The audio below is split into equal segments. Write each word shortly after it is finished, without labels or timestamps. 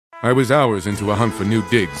I was hours into a hunt for new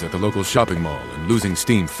digs at the local shopping mall and losing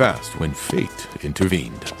steam fast when fate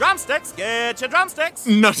intervened. Drumsticks, get your drumsticks.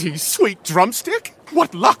 Nutty, sweet drumstick?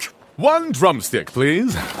 What luck! 1 drumstick,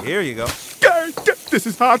 please. Here you go. This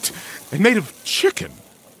is hot and made of chicken.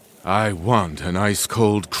 I want an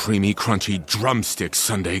ice-cold, creamy, crunchy drumstick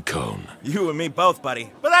sundae cone. You and me both,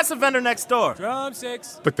 buddy. But that's the vendor next door.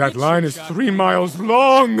 Drumsticks. But that line is 3 miles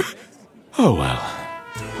long. Oh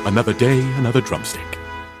well. Another day, another drumstick.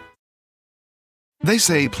 They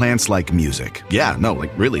say plants like music. Yeah, no,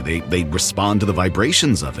 like really, they respond to the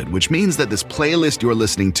vibrations of it, which means that this playlist you're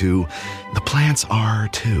listening to, the plants are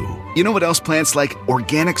too. You know what else plants like?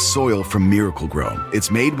 Organic soil from Miracle-Gro.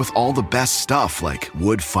 It's made with all the best stuff like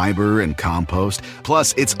wood fiber and compost.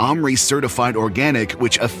 Plus, it's OMRI certified organic,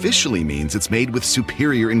 which officially means it's made with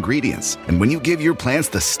superior ingredients. And when you give your plants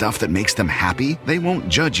the stuff that makes them happy, they won't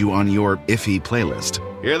judge you on your iffy playlist.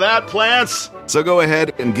 Hear that, plants? So go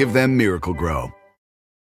ahead and give them Miracle-Gro.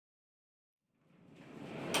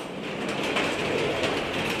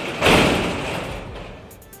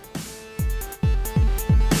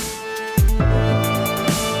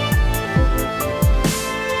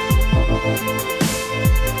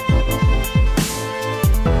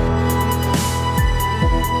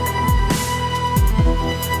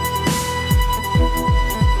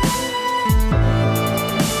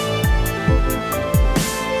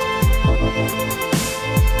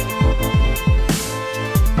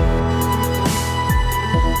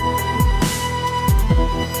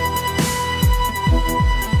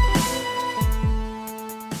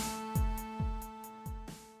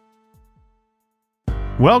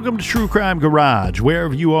 Welcome to True Crime Garage.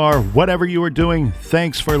 Wherever you are, whatever you are doing,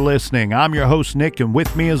 thanks for listening. I'm your host, Nick, and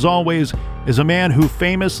with me, as always, is a man who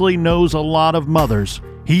famously knows a lot of mothers.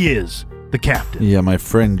 He is the captain. Yeah, my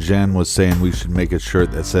friend Jen was saying we should make a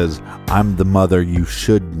shirt that says, "I'm the mother you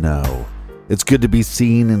should know." It's good to be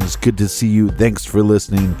seen, and it's good to see you. Thanks for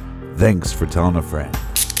listening. Thanks for telling a friend.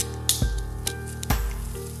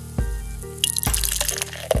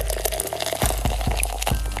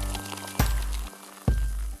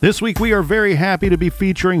 This week we are very happy to be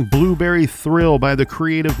featuring Blueberry Thrill by the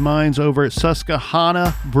creative minds over at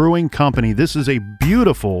Susquehanna Brewing Company. This is a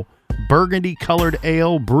beautiful burgundy-colored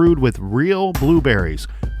ale brewed with real blueberries,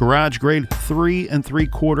 garage-grade 3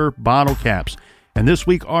 3/4 bottle caps. And this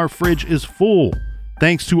week our fridge is full.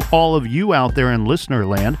 Thanks to all of you out there in listener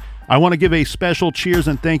land. I want to give a special cheers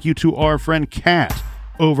and thank you to our friend Kat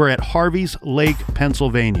over at Harvey's Lake,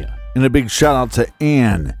 Pennsylvania. And a big shout out to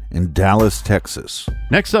Ann in Dallas, Texas.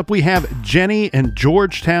 Next up, we have Jenny in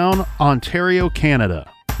Georgetown, Ontario, Canada.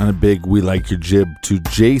 And a big "we like your jib" to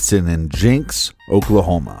Jason in Jinx,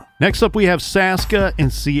 Oklahoma. Next up, we have Saska in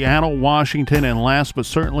Seattle, Washington. And last but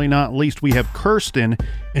certainly not least, we have Kirsten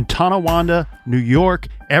in Tonawanda, New York.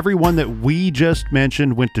 Everyone that we just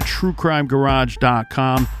mentioned went to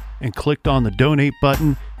truecrimegarage.com and clicked on the donate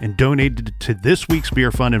button and donated to this week's beer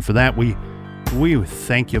fund. And for that, we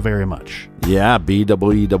thank you very much. Yeah,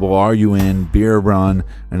 BEERRUN, Beer Run.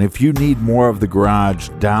 And if you need more of the garage,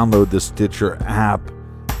 download the Stitcher app.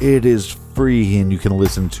 It is free and you can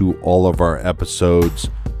listen to all of our episodes.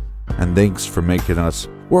 And thanks for making us.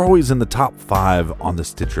 We're always in the top 5 on the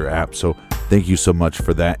Stitcher app, so thank you so much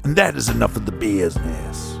for that. And that is enough of the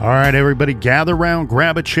business. All right, everybody, gather around,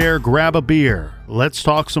 grab a chair, grab a beer. Let's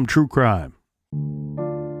talk some true crime.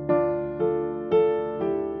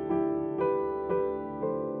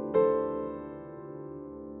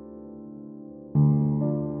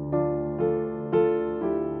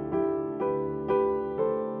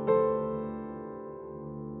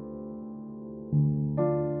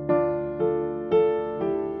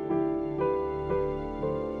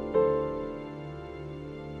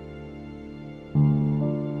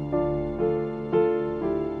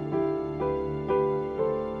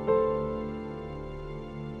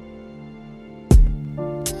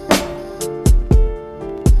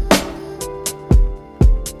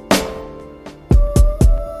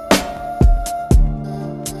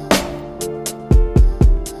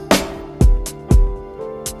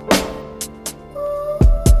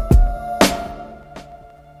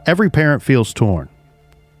 Every parent feels torn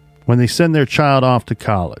when they send their child off to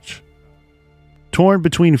college. Torn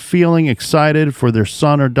between feeling excited for their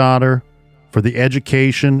son or daughter, for the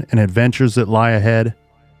education and adventures that lie ahead,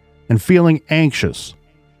 and feeling anxious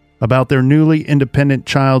about their newly independent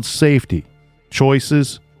child's safety,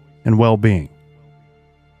 choices, and well-being.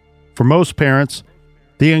 For most parents,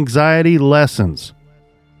 the anxiety lessens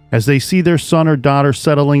as they see their son or daughter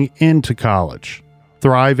settling into college,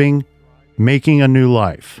 thriving, making a new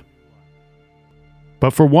life.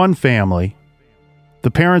 But for one family, the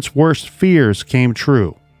parents' worst fears came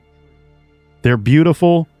true Their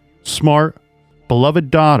beautiful, smart,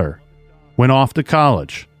 beloved daughter went off to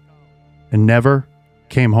college and never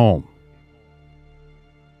came home.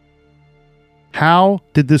 How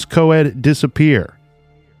did this co-ed disappear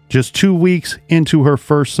just 2 weeks into her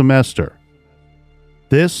first semester?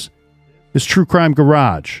 This is True Crime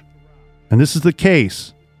Garage, and this is the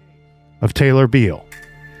case of Taylor Beal.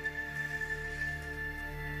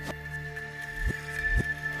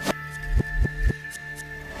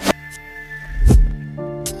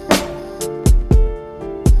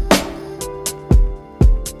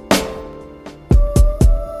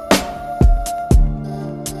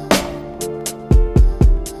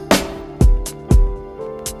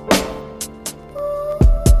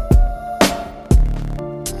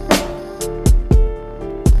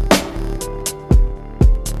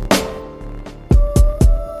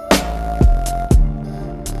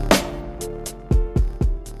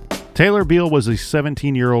 Taylor Beal was a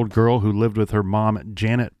 17-year-old girl who lived with her mom,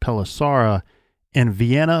 Janet Pelissara, in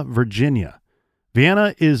Vienna, Virginia.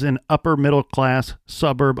 Vienna is an upper-middle-class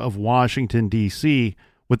suburb of Washington, D.C.,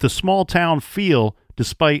 with a small-town feel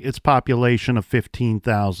despite its population of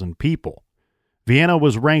 15,000 people. Vienna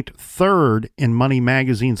was ranked third in Money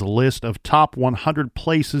Magazine's list of top 100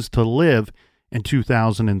 places to live in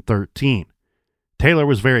 2013. Taylor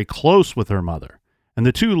was very close with her mother, and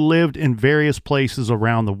the two lived in various places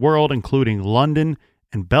around the world, including London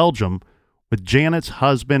and Belgium, with Janet's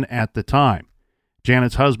husband at the time.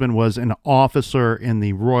 Janet's husband was an officer in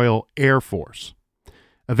the Royal Air Force,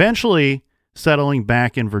 eventually settling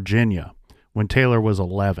back in Virginia when Taylor was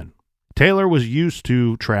 11. Taylor was used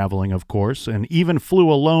to traveling, of course, and even flew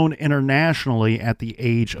alone internationally at the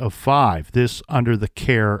age of 5, this under the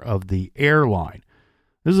care of the airline.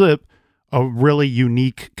 This is a really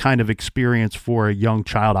unique kind of experience for a young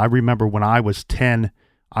child. I remember when I was 10,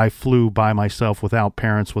 I flew by myself without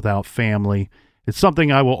parents, without family. It's something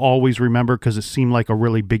I will always remember because it seemed like a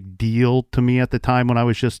really big deal to me at the time when I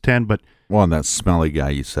was just 10. But well, and that smelly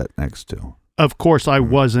guy you sat next to. Of course, I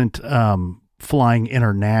wasn't flying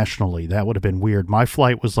internationally. That would have been weird. My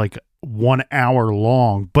flight was like 1 hour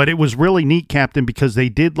long, but it was really neat, Captain, because they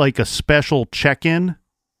did like a special check-in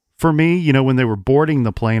for me. You know, when they were boarding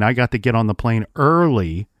the plane, I got to get on the plane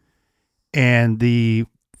early, and the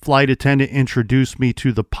flight attendant introduced me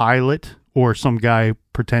to the pilot or some guy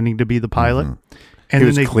pretending to be the pilot. Mm-hmm. And he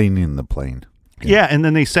was then cleaning the plane. Yeah, and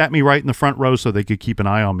then they sat me right in the front row so they could keep an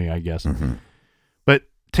eye on me, I guess. Mm-hmm. But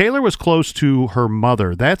Taylor was close to her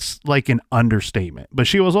mother. That's like an understatement. But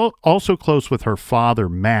she was also close with her father,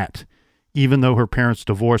 Matt, even though her parents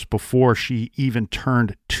divorced before she even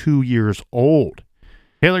turned 2 years old.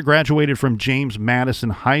 Taylor graduated from James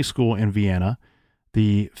Madison High School in Vienna,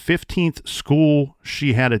 the 15th school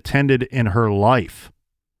she had attended in her life.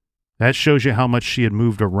 That shows you how much she had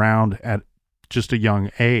moved around at just a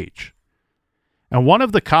young age. And one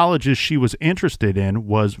of the colleges she was interested in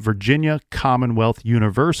was Virginia Commonwealth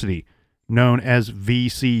University, known as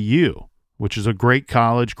VCU, which is a great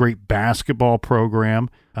college, great basketball program.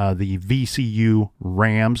 The VCU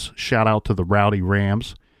Rams, shout out to the Rowdy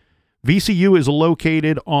Rams. VCU is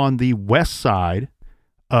located on the west side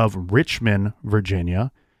of Richmond,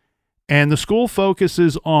 Virginia, and the school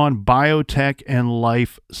focuses on biotech and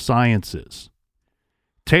life sciences.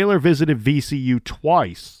 Taylor visited VCU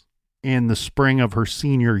twice in the spring of her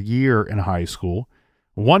senior year in high school.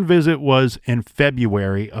 One visit was in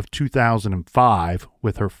February of 2005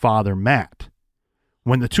 with her father, Matt.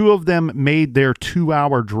 When the two of them made their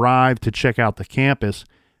 2-hour drive to check out the campus,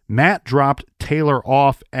 Matt dropped Taylor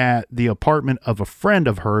off at the apartment of a friend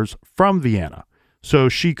of hers from Vienna so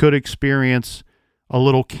she could experience a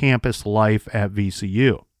little campus life at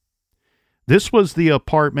VCU. This was the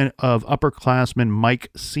apartment of upperclassman Mike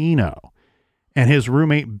Sino and his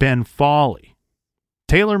roommate Ben Foley.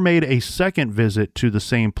 Taylor made a second visit to the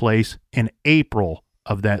same place in April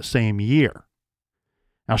of that same year.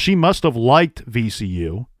 Now, she must have liked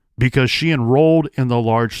VCU because she enrolled in the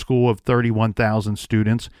large school of 31,000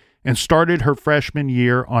 students and started her freshman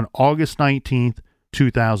year on August 19th,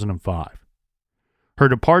 2005. Her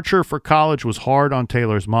departure for college was hard on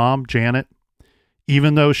Taylor's mom, Janet,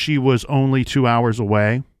 even though she was only 2 hours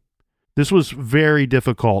away. This was very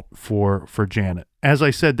difficult for Janet. As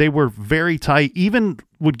I said, they were very tight, even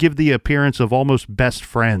would give the appearance of almost best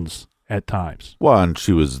friends at times. Well, and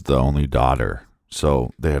she was the only daughter,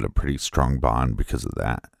 so they had a pretty strong bond because of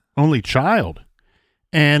that. Only child.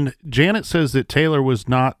 And Janet says that Taylor was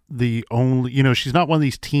not the only, she's not one of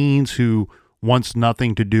these teens who wants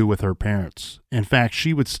nothing to do with her parents. In fact,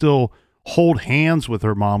 she would still hold hands with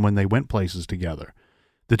her mom when they went places together.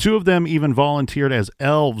 The two of them even volunteered as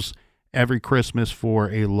elves every Christmas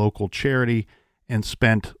for a local charity and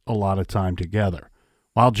spent a lot of time together.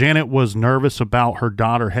 While Janet was nervous about her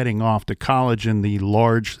daughter heading off to college in the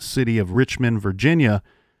large city of Richmond, Virginia,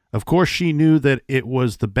 of course she knew that it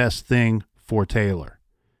was the best thing for Taylor.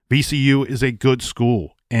 VCU is a good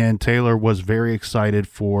school, and Taylor was very excited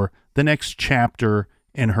for the next chapter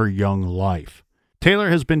in her young life. Taylor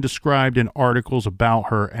has been described in articles about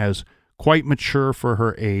her as quite mature for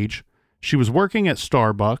her age. She was working at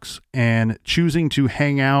Starbucks and choosing to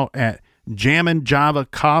hang out at Jammin' Java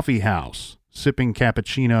Coffee House, sipping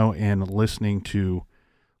cappuccino and listening to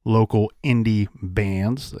local indie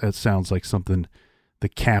bands. That sounds like something the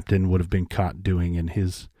captain would have been caught doing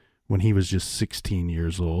when he was just 16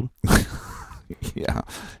 years old. Yeah.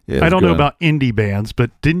 I don't know about indie bands,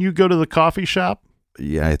 but didn't you go to the coffee shop?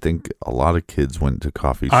 Yeah, I think a lot of kids went to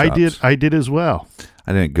coffee shops. I did as well.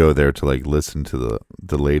 I didn't go there to like listen to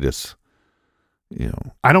the latest,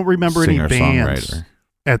 I don't remember any bands singer-songwriter.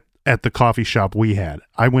 at the coffee shop we had.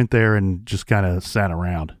 I went there and just kind of sat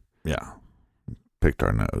around. Yeah. Picked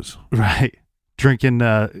our nose. Right. Drinking,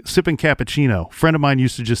 sipping cappuccino. A friend of mine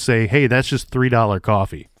used to just say, hey, that's just $3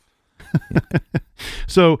 coffee.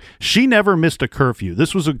 So she never missed a curfew.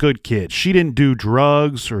 This was a good kid. She didn't do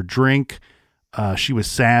drugs or drink. She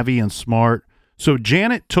was savvy and smart. So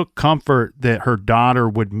Janet took comfort that her daughter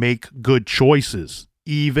would make good choices,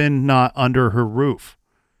 even not under her roof.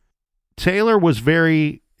 Taylor was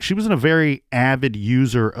she wasn't a very avid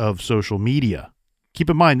user of social media. Keep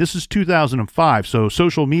in mind, this is 2005, so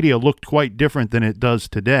social media looked quite different than it does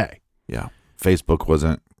today. Yeah. Facebook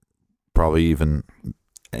wasn't probably even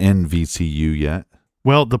in VCU yet.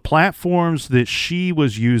 Well, the platforms that she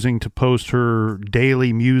was using to post her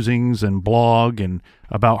daily musings and blog and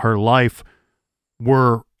about her life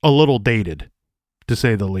were a little dated, to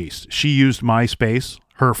say the least. She used MySpace.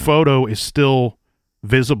 Her photo is still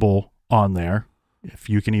visible on there, if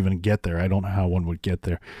you can even get there. I don't know how one would get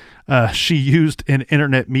there. She used an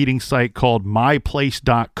internet meeting site called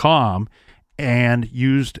myplace.com and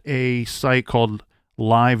used a site called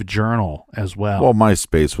LiveJournal as well. Well,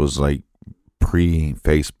 MySpace was like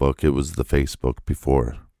pre-Facebook. It was the Facebook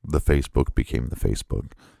before the Facebook became the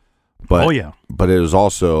Facebook. But, oh, yeah. But it was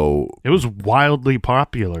also... It was wildly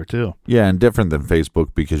popular, too. Yeah, and different than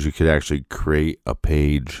Facebook because you could actually create a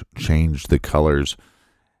page, change the colors.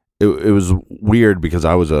 It was weird because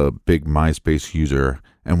I was a big MySpace user,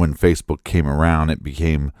 and when Facebook came around, it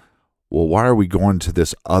became, well, why are we going to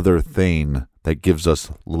this other thing that gives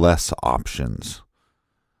us less options?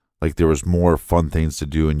 Like there was more fun things to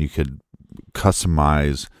do, and you could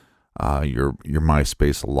customize your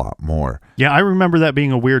MySpace a lot more. Yeah, I remember that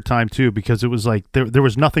being a weird time too, because it was like there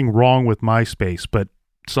was nothing wrong with MySpace, but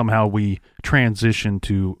somehow we transitioned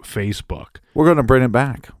to Facebook. We're going to bring it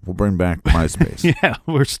back. We'll bring back MySpace. Yeah,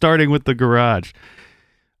 we're starting with the garage.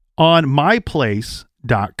 On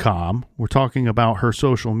myplace.com, we're talking about her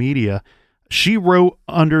social media. She wrote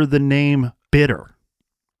under the name Bitter.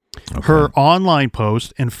 Okay. Her online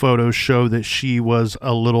posts and photos show that she was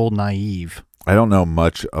a little naive. I don't know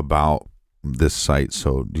much about this site,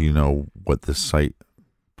 so do you know what this site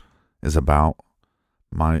is about?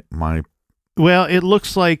 Well, it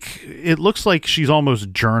looks like she's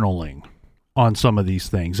almost journaling on some of these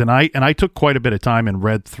things, and I took quite a bit of time and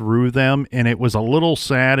read through them, and it was a little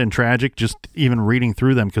sad and tragic just even reading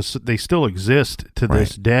through them because they still exist to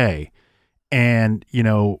this day, and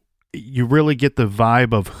you really get the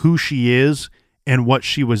vibe of who she is and what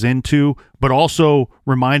she was into, but also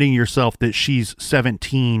reminding yourself that she's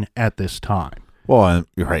 17 at this time. Well,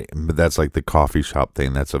 you're right, but that's like the coffee shop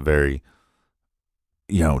thing. That's a very,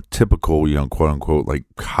 typical, quote unquote, like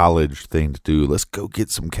college thing to do. Let's go get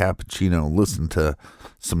some cappuccino, listen to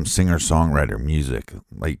some singer-songwriter music.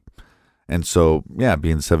 And so, yeah,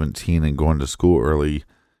 being 17 and going to school early,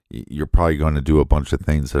 you're probably going to do a bunch of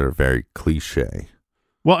things that are very cliche.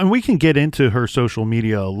 Well, and we can get into her social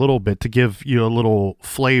media a little bit to give you a little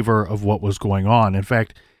flavor of what was going on. In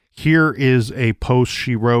fact, here is a post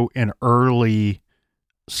she wrote in early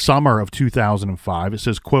summer of 2005. It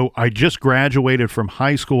says, quote, "I just graduated from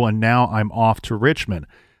high school and now I'm off to Richmond.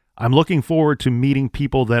 I'm looking forward to meeting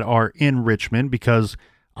people that are in Richmond because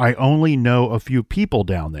I only know a few people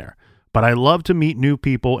down there. But I love to meet new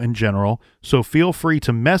people in general, so feel free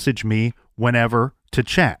to message me whenever to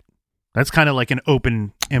chat." That's kind of like an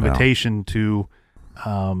open invitation to,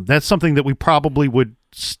 that's something that we probably would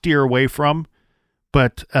steer away from,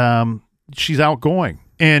 but she's outgoing.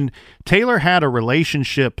 And Taylor had a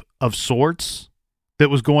relationship of sorts that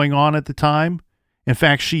was going on at the time. In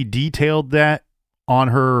fact, she detailed that on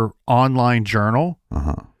her online journal.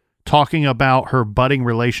 talking about her budding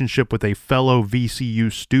relationship with a fellow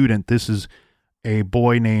VCU student. This is a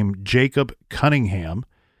boy named Jacob Cunningham.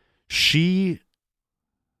 She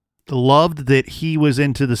loved that he was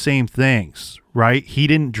into the same things, right? He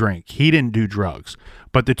didn't drink. He didn't do drugs.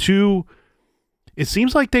 But the two, it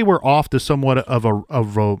seems like they were off to somewhat of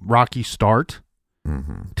a rocky start.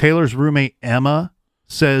 Mm-hmm. Taylor's roommate, Emma,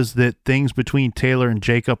 says that things between Taylor and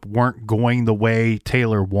Jacob weren't going the way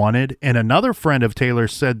Taylor wanted. And another friend of Taylor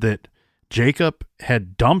said that Jacob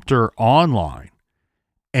had dumped her online,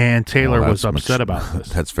 and Taylor was upset about this.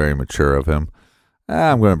 That's very mature of him.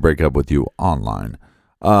 I'm going to break up with you online.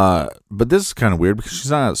 But this is kind of weird because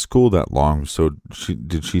she's not at school that long. So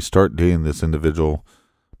did she start dating this individual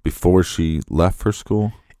before she left for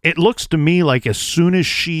school? It looks to me like as soon as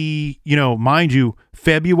she, mind you,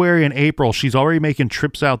 February and April, she's already making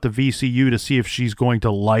trips out to VCU to see if she's going to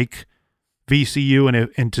like VCU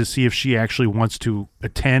and to see if she actually wants to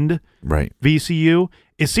attend VCU.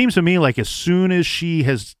 It seems to me like as soon as she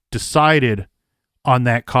has decided on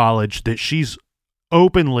that college, that she's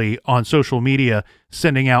openly on social media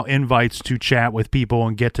sending out invites to chat with people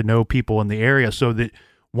and get to know people in the area, so that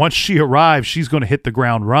once she arrives, she's going to hit the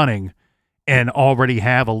ground running and already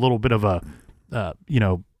have a little bit of a,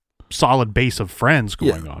 solid base of friends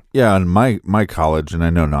going on. Yeah, and my college, and I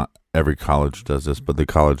know not every college does this, but the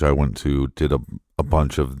college I went to did a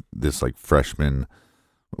bunch of this like freshman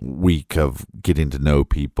week of getting to know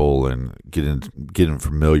people and getting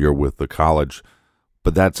familiar with the college.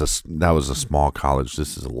 But that was a small college.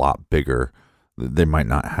 This is a lot bigger. They might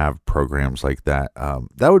not have programs like that.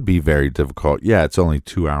 That would be very difficult. Yeah, it's only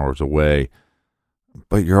 2 hours away,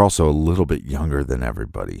 but you're also a little bit younger than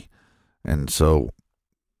everybody. And so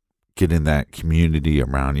getting that community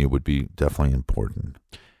around you would be definitely important.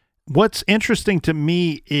 What's interesting to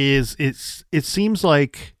me is it seems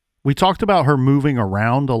like we talked about her moving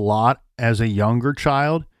around a lot as a younger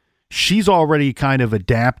child. She's already kind of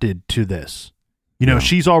adapted to this.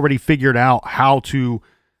 She's already figured out how to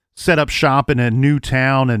set up shop in a new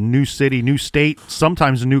town, a new city, new state,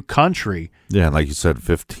 sometimes a new country. Yeah, like you said,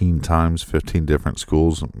 15 different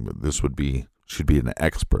schools. Should be an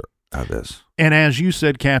expert at this. And as you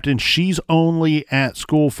said, Captain, she's only at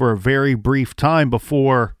school for a very brief time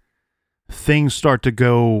before things start to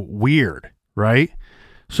go weird, right?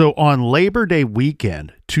 So on Labor Day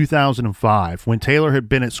weekend, 2005, when Taylor had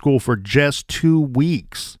been at school for just 2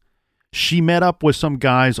 weeks, she met up with some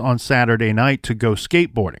guys on Saturday night to go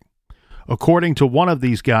skateboarding. According to one of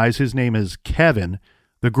these guys, his name is Kevin,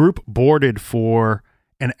 the group boarded for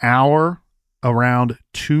an hour around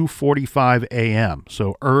 2:45 a.m.,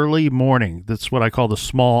 so early morning. That's what I call the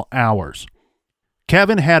small hours.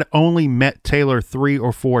 Kevin had only met Taylor 3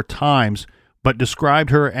 or 4 times, but described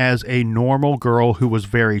her as a normal girl who was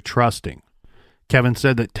very trusting. Kevin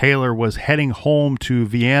said that Taylor was heading home to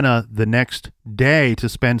Vienna the next day to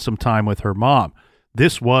spend some time with her mom.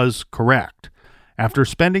 This was correct. After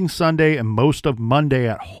spending Sunday and most of Monday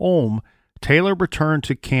at home, Taylor returned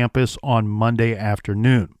to campus on Monday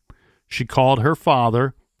afternoon. She called her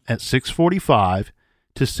father at 6:45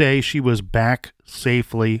 to say she was back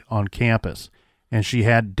safely on campus, and she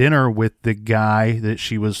had dinner with the guy that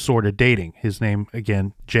she was sort of dating. His name,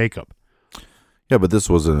 again, Jacob. Yeah, but this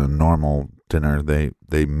wasn't a normal dinner.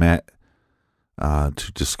 They met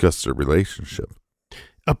to discuss their relationship.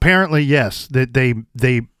 Apparently, yes, that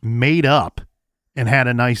they made up and had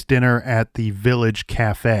a nice dinner at the Village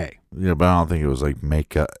Cafe. Yeah, but I don't think it was like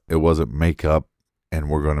makeup. It wasn't makeup and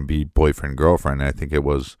we're going to be boyfriend, girlfriend. I think it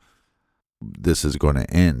was, this is going to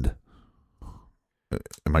end.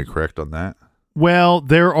 Am I correct on that? Well,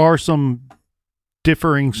 there are some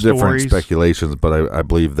differing stories. Different speculations, but I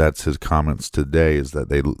believe that's his comments today, is that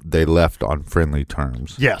they left on friendly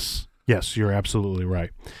terms. Yes, you're absolutely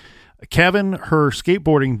right. Kevin, her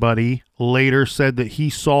skateboarding buddy, later said that he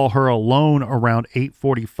saw her alone around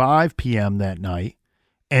 8:45 p.m. that night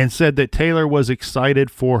and said that Taylor was excited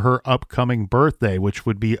for her upcoming birthday, which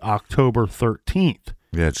would be October 13th.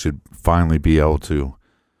 Yeah, it should finally be able to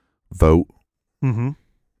vote. Mm-hmm.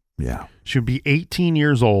 Yeah. She would be 18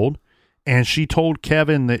 years old, and she told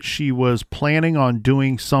Kevin that she was planning on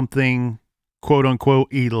doing something,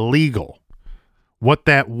 quote-unquote, illegal. What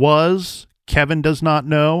that was, Kevin does not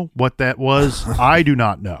know. What that was, I do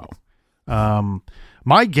not know.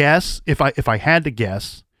 My guess, if I had to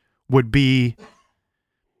guess, would be,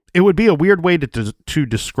 it would be a weird way to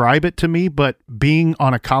describe it to me, but being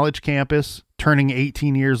on a college campus, turning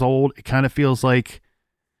 18 years old, it kind of feels like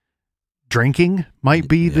drinking might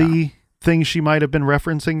be the thing she might have been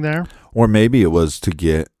referencing there. Or maybe it was to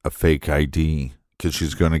get a fake ID, because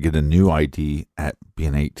she's going to get a new ID at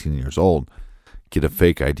being 18 years old. get a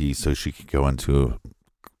fake ID so she could go into,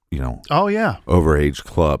 Oh, yeah. overage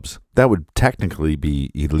clubs. That would technically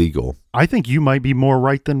be illegal. I think you might be more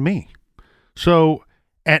right than me. So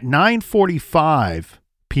at 9:45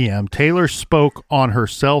 p.m., Taylor spoke on her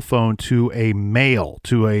cell phone to a male,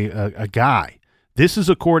 to a guy. This is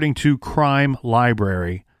according to Crime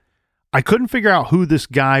Library. I couldn't figure out who this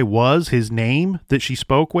guy was, his name that she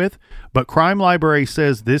spoke with, but Crime Library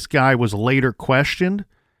says this guy was later questioned,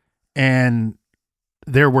 and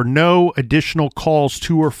there were no additional calls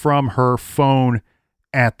to or from her phone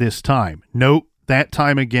at this time. Note, that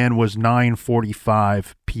time again was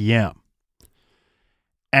 9:45 p.m.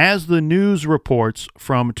 As the news reports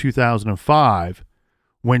from 2005,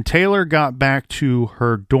 when Taylor got back to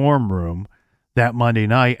her dorm room that Monday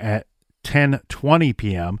night at 10:20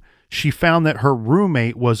 p.m., she found that her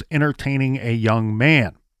roommate was entertaining a young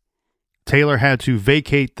man. Taylor had to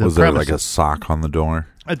vacate the Was there premises. like a sock on the door?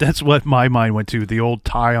 That's what my mind went to, the old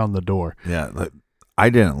tie on the door. Yeah, I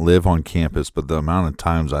didn't live on campus, but the amount of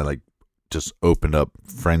times I just opened up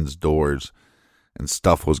friends' doors and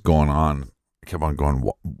stuff was going on, I kept on going,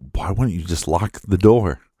 why wouldn't you just lock the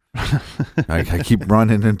door? I keep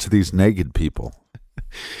running into these naked people.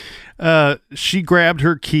 She grabbed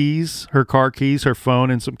her keys, her car keys, her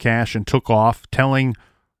phone, and some cash and took off, telling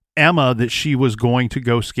Emma that she was going to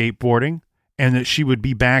go skateboarding and that she would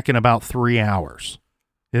be back in about 3 hours.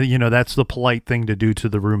 That's the polite thing to do to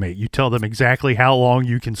the roommate. You tell them exactly how long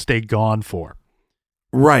you can stay gone for.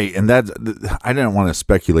 Right, and I didn't want to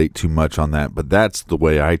speculate too much on that, but that's the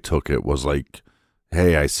way I took it, was like,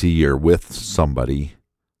 hey, I see you're with somebody.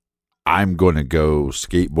 I'm going to go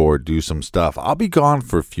skateboard, do some stuff. I'll be gone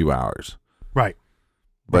for a few hours. Right.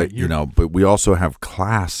 But, but we also have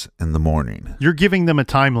class in the morning. You're giving them a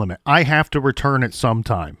time limit. I have to return at some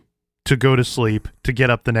time to go to sleep, to get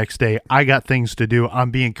up the next day. I got things to do. I'm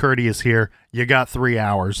being courteous here. You got 3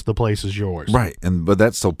 hours. The place is yours. Right, but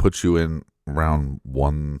that still puts you in around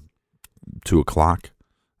 2 o'clock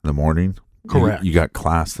in the morning. Correct. You got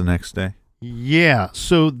class the next day? Yeah.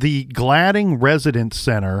 So the Gladding Residence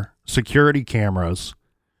Center security cameras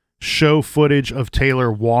show footage of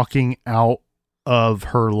Taylor walking out of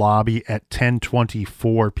her lobby at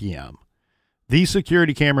 10:24 p.m. These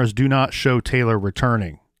security cameras do not show Taylor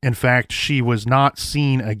returning. In fact, she was not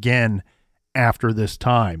seen again after this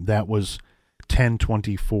time. That was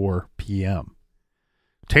 10:24 p.m.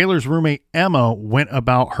 Taylor's roommate Emma went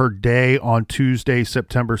about her day on Tuesday,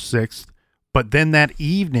 September 6th, but then that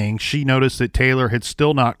evening she noticed that Taylor had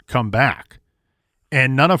still not come back,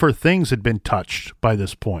 and none of her things had been touched by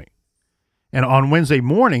this point. And on Wednesday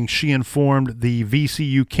morning, she informed the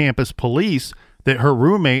VCU campus police that her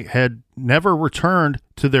roommate had never returned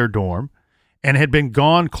to their dorm and had been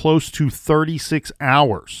gone close to 36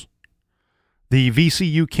 hours. The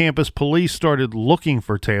VCU campus police started looking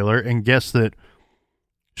for Taylor and guessed that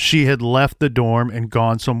she had left the dorm and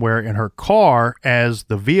gone somewhere in her car, as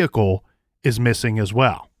the vehicle is missing as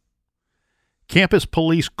well. Campus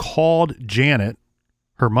police called Janet,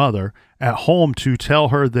 her mother, at home to tell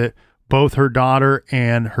her that both her daughter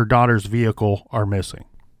and her daughter's vehicle are missing.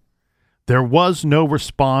 There was no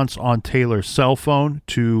response on Taylor's cell phone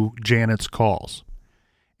to Janet's calls.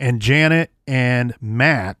 And Janet and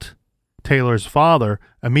Matt, Taylor's father,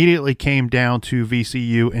 immediately came down to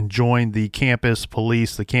VCU and joined the campus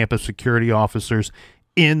police, the campus security officers,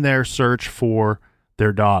 in their search for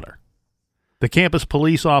their daughter. The campus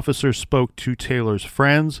police officers spoke to Taylor's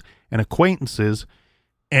friends and acquaintances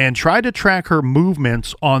and tried to track her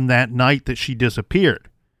movements on that night that she disappeared.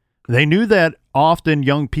 They knew that often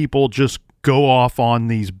young people just go off on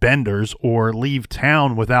these benders or leave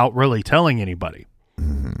town without really telling anybody.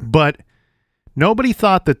 Mm-hmm. But nobody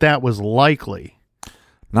thought that that was likely.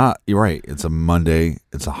 You're right. It's a Monday.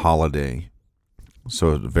 It's a holiday.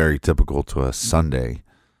 So it's very typical to a Sunday.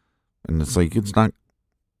 And it's like, it's not,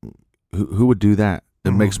 who would do that?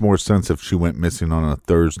 It makes more sense if she went missing on a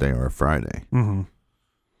Thursday or a Friday. Mm-hmm.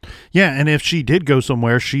 Yeah, and if she did go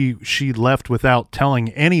somewhere, she left without telling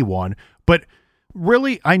anyone. But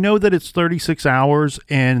really, I know that it's 36 hours,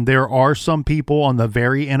 and there are some people on the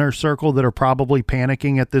very inner circle that are probably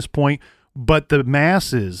panicking at this point. But the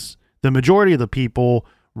masses, the majority of the people,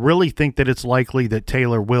 really think that it's likely that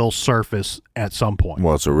Taylor will surface at some point.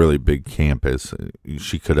 Well, it's a really big campus.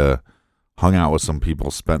 She could have hung out with some people,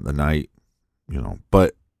 spent the night,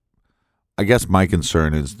 But I guess my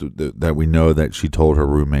concern is that we know that she told her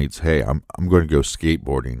roommates, hey, I'm going to go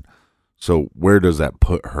skateboarding. So where does that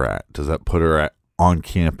put her at? Does that put her at on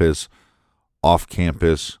campus, off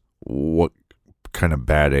campus? What kind of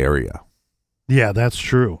bad area? Yeah, that's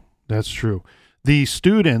true. That's true. The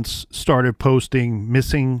students started posting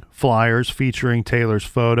missing flyers featuring Taylor's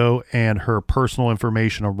photo and her personal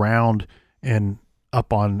information around and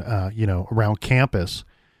up on, around campus.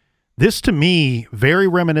 This, to me, very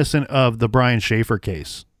reminiscent of the Brian Schaefer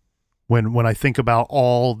case. When I think about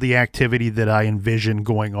all the activity that I envision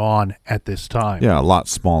going on at this time. Yeah, a lot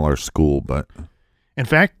smaller school, but... In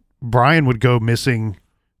fact, Brian would go missing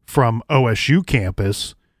from OSU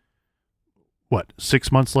campus,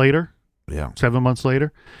 6 months later? Yeah. 7 months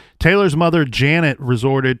later? Taylor's mother, Janet,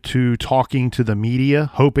 resorted to talking to the media,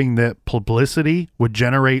 hoping that publicity would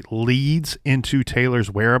generate leads into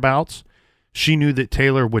Taylor's whereabouts. She knew that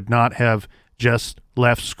Taylor would not have just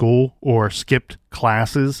left school or skipped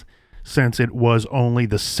classes, since it was only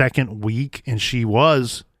the second week, and she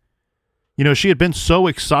had been so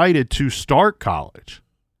excited to start college.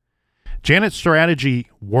 Janet's strategy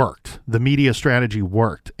worked. The media strategy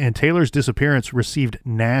worked, and Taylor's disappearance received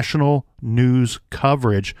national news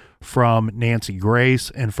coverage from Nancy Grace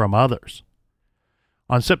and from others.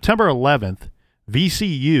 On September 11th,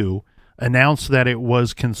 VCU announced that it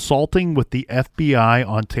was consulting with the FBI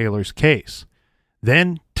on Taylor's case.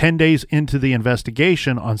 Then, 10 days into the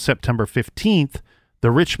investigation, on September 15th,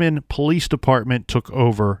 the Richmond Police Department took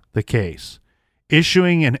over the case,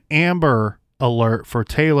 issuing an Amber Alert for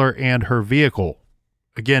Taylor and her vehicle.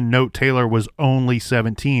 Again, note Taylor was only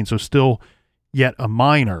 17, so still yet a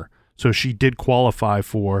minor, so she did qualify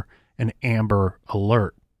for an Amber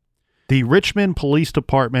Alert. The Richmond Police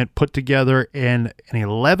Department put together an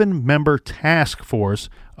 11-member task force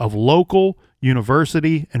of local,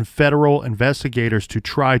 university, and federal investigators to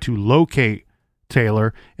try to locate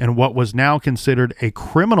Taylor in what was now considered a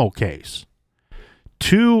criminal case.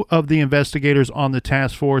 Two of the investigators on the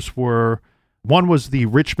task force one was the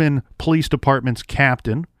Richmond Police Department's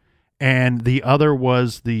captain, and the other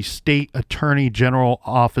was the State Attorney General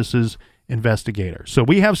Office's investigator. So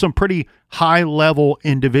we have some pretty high-level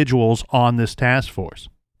individuals on this task force.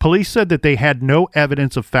 Police said that they had no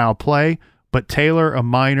evidence of foul play, but Taylor, a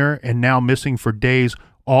minor and now missing for days,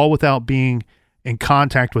 all without being in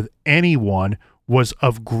contact with anyone, was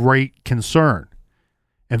of great concern.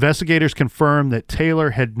 Investigators confirmed that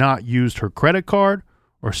Taylor had not used her credit card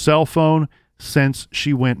or cell phone since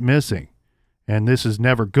she went missing. And this is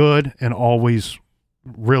never good and always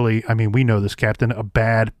really, we know this, Captain, a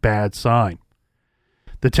bad sign.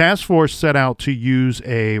 The task force set out to use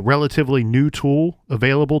a relatively new tool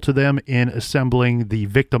available to them in assembling the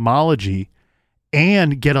victimology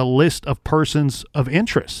and get a list of persons of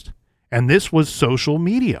interest. And this was social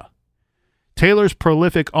media. Taylor's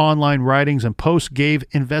prolific online writings and posts gave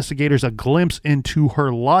investigators a glimpse into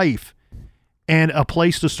her life and a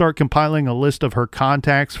place to start compiling a list of her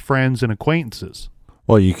contacts, friends, and acquaintances.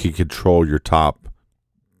 Well, you could control your top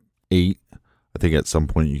 8. I think at some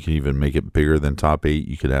point you can even make it bigger than top 8.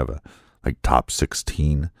 You could have a top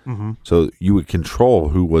 16. Mm-hmm. So you would control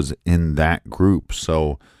who was in that group.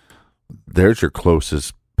 So there's your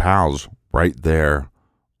closest pals right there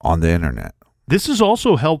on the internet. This is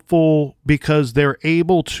also helpful because they're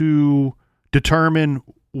able to determine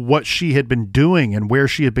what she had been doing and where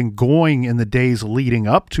she had been going in the days leading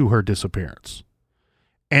up to her disappearance.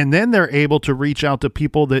 And then they're able to reach out to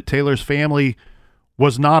people that Taylor's family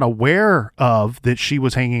was not aware of that she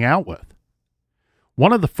was hanging out with.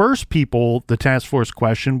 One of the first people the task force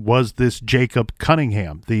questioned was this Jacob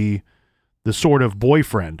Cunningham, the sort of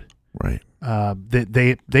boyfriend. Right.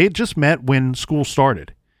 That they had just met when school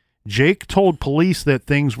started. Jake told police that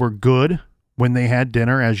things were good when they had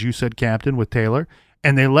dinner, as you said, Captain, with Taylor,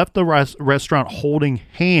 and they left the restaurant holding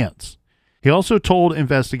hands. He also told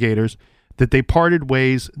investigators that they parted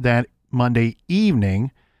ways that Monday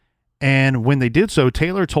evening, and when they did so,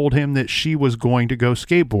 Taylor told him that she was going to go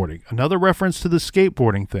skateboarding. Another reference to the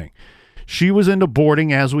skateboarding thing. She was into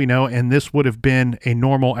boarding, as we know, and this would have been a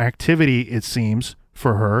normal activity, it seems,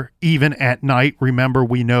 for her, even at night. Remember,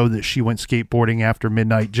 we know that she went skateboarding after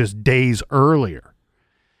midnight just days earlier.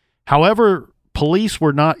 However, police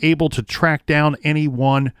were not able to track down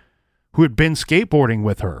anyone who had been skateboarding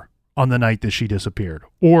with her on the night that she disappeared,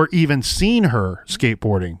 or even seen her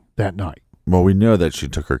skateboarding that night. Well, we know that she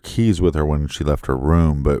took her keys with her when she left her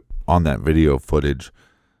room, but on that video footage,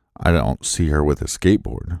 I don't see her with a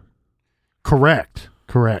skateboard. Correct.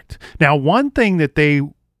 Now, one thing that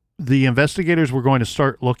the investigators were going to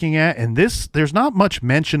start looking at, and there's not much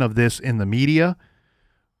mention of this in the media,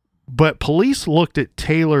 but police looked at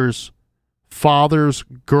Taylor's father's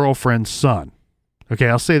girlfriend's son. Okay,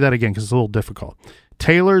 I'll say that again because it's a little difficult.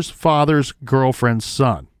 Taylor's father's girlfriend's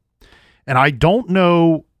son. And I don't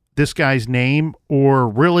know this guy's name or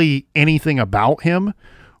really anything about him,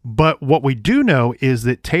 but what we do know is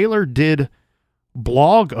that Taylor did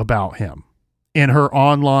blog about him in her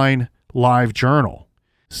online live journal,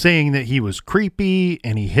 saying that he was creepy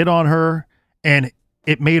and he hit on her, and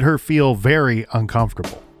it made her feel very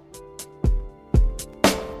uncomfortable.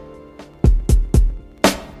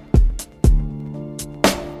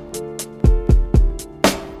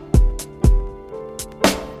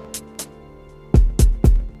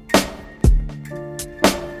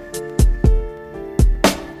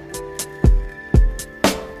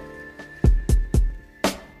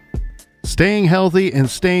 Staying healthy and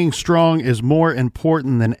staying strong is more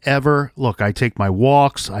important than ever. Look, I take my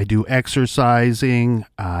walks, I do exercising,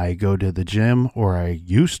 I go to the gym, or I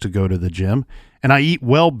used to go to the gym, and I eat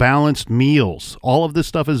well-balanced meals. All of this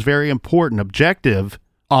stuff is very important. Objective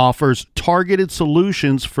offers targeted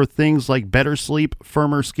solutions for things like better sleep,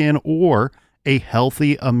 firmer skin, or a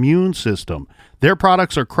healthy immune system. Their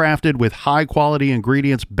products are crafted with high-quality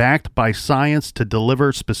ingredients backed by science to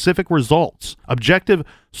deliver specific results. Objective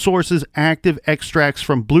sources active extracts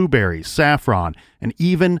from blueberries, saffron, and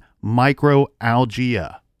even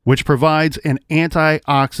microalgae, which provides an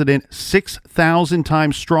antioxidant 6,000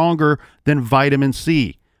 times stronger than vitamin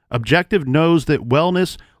C. Objective knows that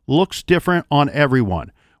wellness looks different on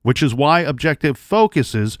everyone, which is why Objective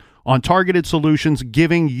focuses on targeted solutions,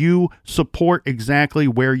 giving you support exactly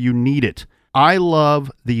where you need it. I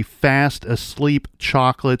love the Fast Asleep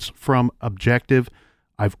chocolates from Objective.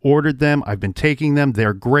 I've ordered them. I've been taking them.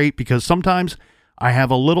 They're great because sometimes I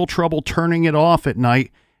have a little trouble turning it off at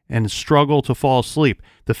night and struggle to fall asleep.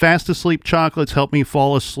 The Fast Asleep chocolates help me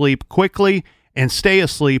fall asleep quickly and stay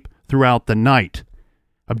asleep throughout the night.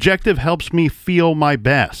 Objective helps me feel my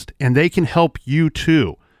best, and they can help you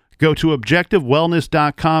too. Go to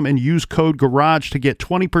ObjectiveWellness.com and use code GARAGE to get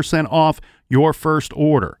 20% off your first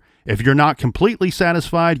order. If you're not completely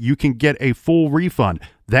satisfied, you can get a full refund.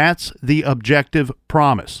 That's the Objective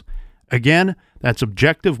promise. Again, that's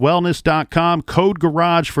ObjectiveWellness.com, code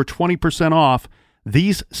GARAGE for 20% off.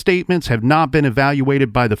 These statements have not been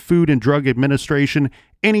evaluated by the Food and Drug Administration.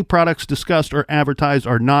 Any products discussed or advertised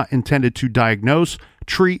are not intended to diagnose,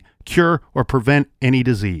 treat, cure, or prevent any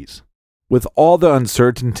disease. With all the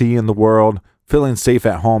uncertainty in the world, feeling safe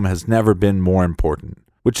at home has never been more important,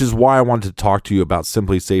 which is why I wanted to talk to you about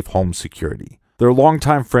Simply Safe Home Security. They're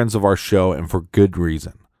longtime friends of our show, and for good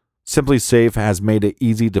reason. Simply Safe has made it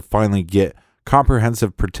easy to finally get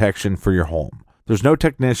comprehensive protection for your home. There's no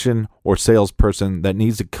technician or salesperson that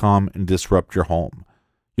needs to come and disrupt your home.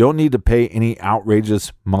 You don't need to pay any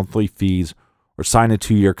outrageous monthly fees or sign a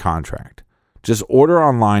 2-year contract. Just order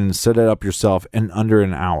online and set it up yourself in under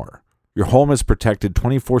an hour. Your home is protected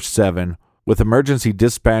 24/7 with emergency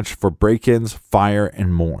dispatch for break-ins, fire,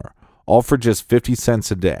 and more, all for just 50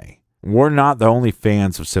 cents a day. We're not the only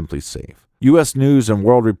fans of Simply Safe. U.S. News and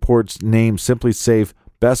World Reports named Simply Safe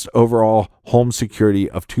Best Overall Home Security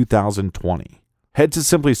of 2020. Head to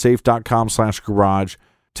simplysafe.com/garage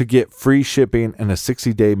to get free shipping and a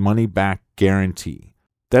 60-day money-back guarantee.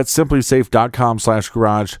 That's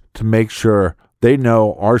simplysafe.com/garage to make sure they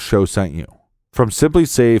know our show sent you. From Simply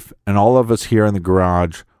Safe and all of us here in the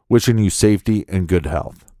garage, wishing you safety and good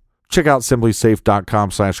health. Check out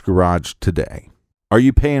simplysafe.com/garage today. Are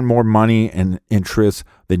you paying more money and interest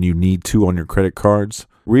than you need to on your credit cards?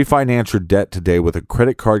 Refinance your debt today with a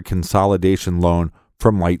credit card consolidation loan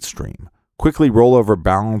from Lightstream. Quickly roll over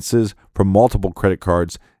balances from multiple credit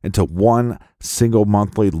cards into one single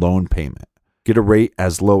monthly loan payment. Get a rate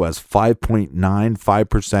as low as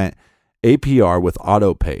 5.95% APR with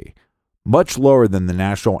AutoPay, much lower than the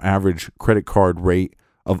national average credit card rate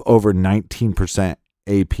of over 19%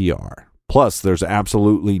 APR. Plus, there's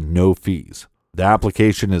absolutely no fees. The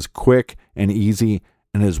application is quick and easy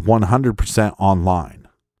and is 100% online.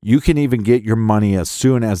 You can even get your money as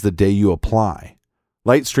soon as the day you apply.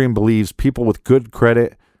 Lightstream believes people with good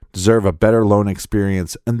credit deserve a better loan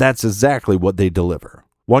experience, and that's exactly what they deliver.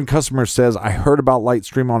 One customer says, I heard about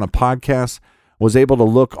Lightstream on a podcast, was able to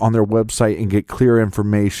look on their website and get clear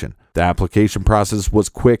information. The application process was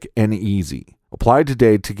quick and easy. Apply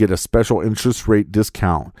today to get a special interest rate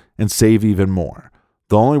discount and save even more.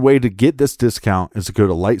 The only way to get this discount is to go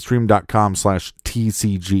to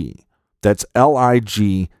lightstream.com/TCG. That's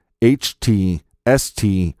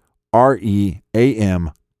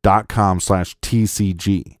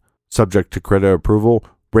LIGHTSTREAM.com/TCG. Subject to credit approval.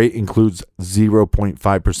 Rate includes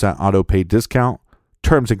 0.5% auto pay discount.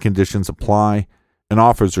 Terms and conditions apply, and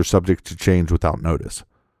offers are subject to change without notice.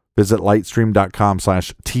 Visit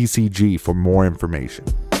lightstream.com/TCG for more information.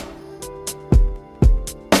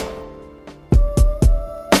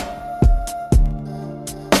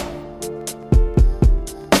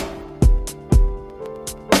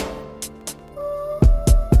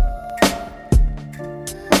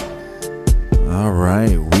 All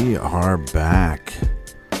right, we are back.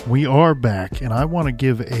 We are back, and I want to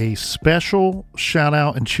give a special shout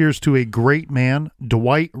out and cheers to a great man.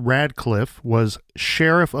 Dwight Radcliffe was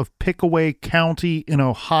sheriff of Pickaway County in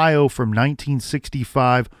Ohio from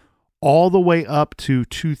 1965 all the way up to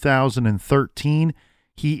 2013.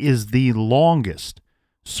 He is the longest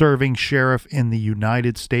serving sheriff in the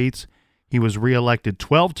United States. He was reelected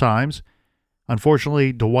 12 times.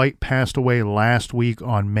 Unfortunately, Dwight passed away last week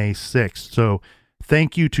on May 6th. So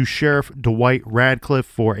thank you to Sheriff Dwight Radcliffe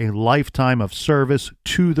for a lifetime of service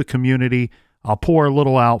to the community. I'll pour a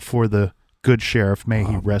little out for the good sheriff. May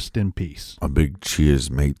he rest in peace. A big cheers,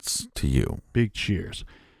 mates, to you. Big cheers.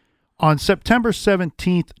 On September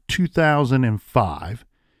 17th, 2005,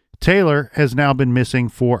 Taylor has now been missing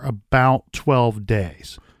for about 12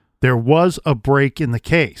 days. There was a break in the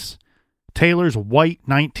case. Taylor's white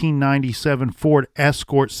 1997 Ford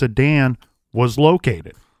Escort sedan was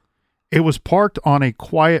located. It was parked on a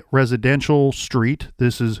quiet residential street.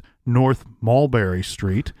 This is North Mulberry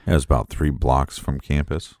Street. It was about 3 blocks from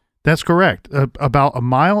campus. That's correct. About a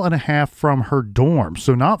mile and a half from her dorm,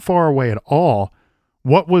 so not far away at all.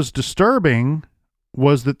 What was disturbing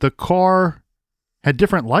was that the car had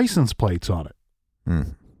different license plates on it.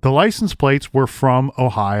 The license plates were from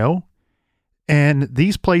Ohio, and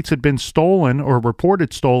these plates had been stolen or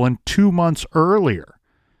reported stolen 2 months earlier.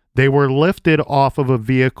 They were lifted off of a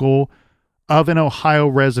vehicle of an Ohio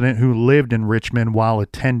resident who lived in Richmond while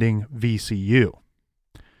attending VCU.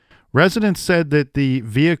 Residents said that the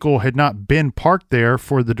vehicle had not been parked there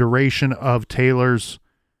for the duration of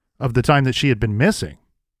the time that she had been missing.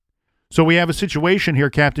 So we have a situation here,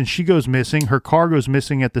 Captain. She goes missing. Her car goes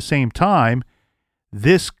missing at the same time.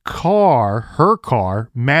 This car, her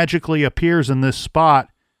car, magically appears in this spot,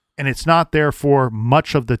 and it's not there for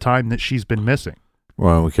much of the time that she's been missing.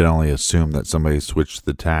 Well, we can only assume that somebody switched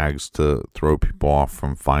the tags to throw people off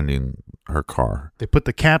from finding her car. They put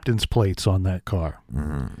the captain's plates on that car.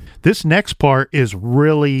 This next part is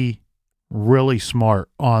really, really smart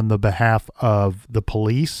on the behalf of the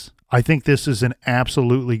police. I think this is an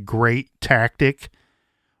absolutely great tactic.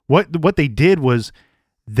 What they did was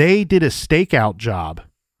they did a stakeout job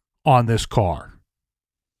on this car.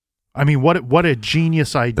 I mean, what a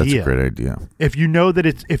genius idea. That's a great idea. If you know that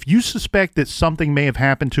if you suspect that something may have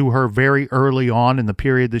happened to her very early on in the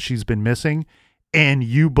period that she's been missing, and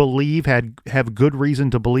you have good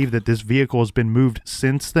reason to believe that this vehicle has been moved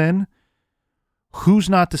since then, who's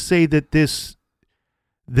not to say that this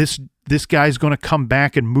guy's going to come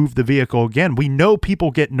back and move the vehicle again? We know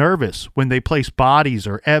people get nervous when they place bodies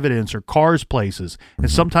or evidence or cars places, and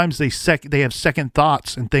sometimes they have second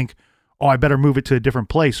thoughts and think, oh, I better move it to a different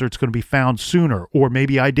place or it's going to be found sooner, or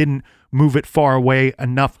maybe I didn't move it far away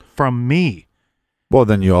enough from me. Well,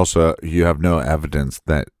 then you have no evidence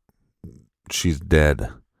that she's dead.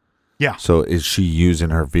 Yeah. So is she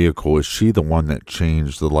using her vehicle? Is she the one that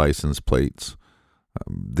changed the license plates?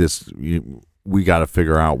 We got to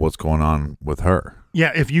figure out what's going on with her.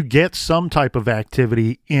 Yeah, if you get some type of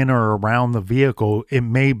activity in or around the vehicle, it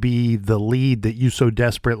may be the lead that you so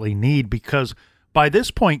desperately need, because by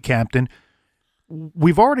this point, Captain,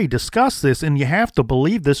 we've already discussed this, and you have to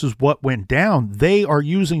believe this is what went down. They are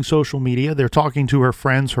using social media. They're talking to her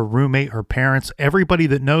friends, her roommate, her parents, everybody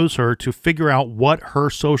that knows her, to figure out what her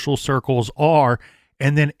social circles are,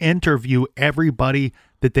 and then interview everybody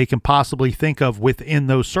that they can possibly think of within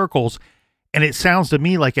those circles. And it sounds to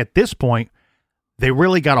me like at this point, they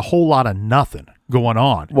really got a whole lot of nothing going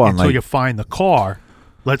on until you find the car.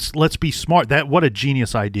 Let's be smart. What a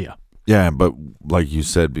genius idea. Yeah, but like you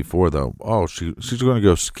said before, though, she's going to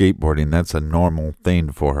go skateboarding. That's a normal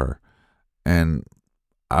thing for her. And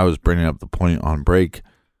I was bringing up the point on break.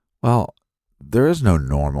 Well, there is no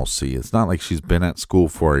normalcy. It's not like she's been at school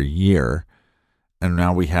for a year, and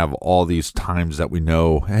now we have all these times that we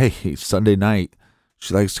know, hey, Sunday night,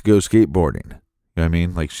 she likes to go skateboarding. You know what I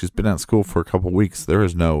mean? Like, she's been at school for a couple of weeks. There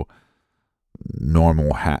is no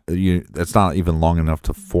normal that's not even long enough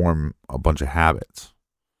to form a bunch of habits.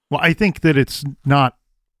 Well, I think that it's not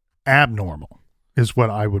abnormal is what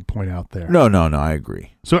I would point out there. No, I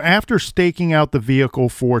agree. So after staking out the vehicle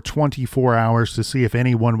for 24 hours to see if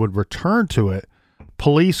anyone would return to it,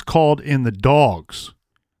 police called in the dogs,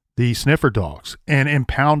 the sniffer dogs, and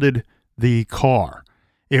impounded the car.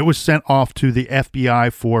 It was sent off to the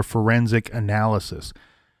FBI for forensic analysis.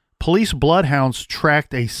 Police bloodhounds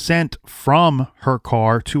tracked a scent from her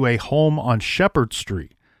car to a home on Shepherd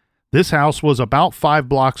Street. This house was about 5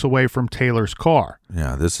 blocks away from Taylor's car.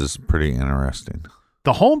 Yeah, this is pretty interesting.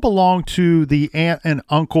 The home belonged to the aunt and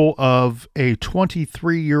uncle of a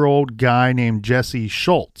 23-year-old guy named Jesse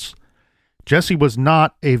Schultz. Jesse was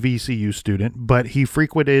not a VCU student, but he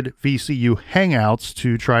frequented VCU hangouts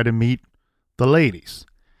to try to meet the ladies.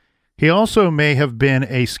 He also may have been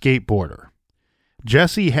a skateboarder.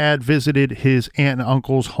 Jesse had visited his aunt and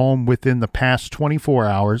uncle's home within the past 24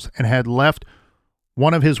 hours and had left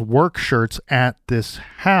one of his work shirts at this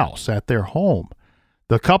house, at their home.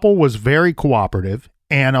 The couple was very cooperative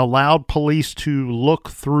and allowed police to look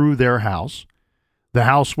through their house. The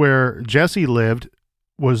house where Jesse lived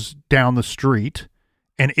was down the street,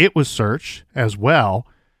 and it was searched as well.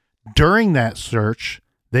 During that search,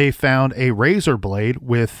 they found a razor blade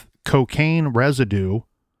with cocaine residue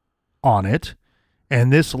on it,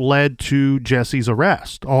 and this led to Jesse's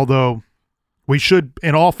arrest. Although we should,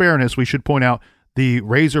 in all fairness, we should point out the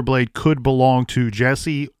razor blade could belong to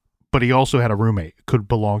Jesse, but he also had a roommate. It could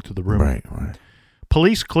belong to the roommate. Right.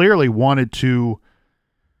 Police clearly wanted to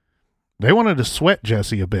sweat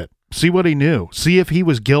Jesse a bit, see what he knew, see if he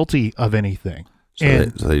was guilty of anything. So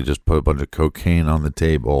they just put a bunch of cocaine on the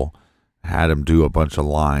table, had him do a bunch of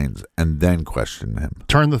lines, and then questioned him.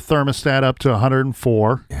 Turn the thermostat up to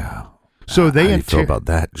 104. Yeah. So How do you feel about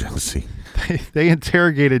that, Jesse? They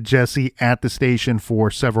interrogated Jesse at the station for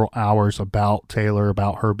several hours about Taylor,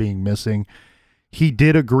 about her being missing. He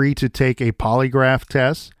did agree to take a polygraph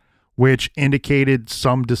test, which indicated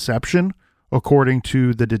some deception, according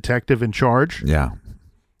to the detective in charge. Yeah.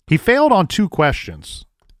 He failed on 2 questions.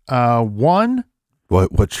 One,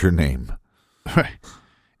 what's your name?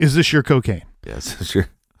 is this your cocaine? Yes, sure.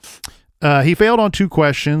 He failed on 2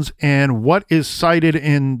 questions, and what is cited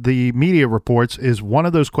in the media reports is one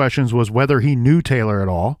of those questions was whether he knew Taylor at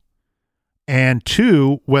all, and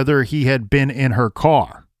 2, whether he had been in her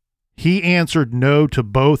car. He answered no to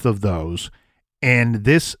both of those, and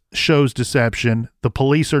this shows deception. The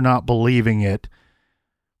police are not believing it.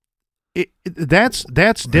 That's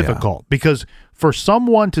difficult, because for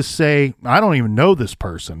someone to say, I don't even know this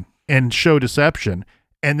person, and show deception,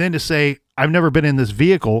 and then to say, I've never been in this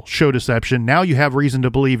vehicle, show deception. Now you have reason to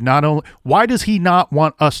believe not only, why does he not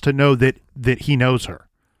want us to know that he knows her?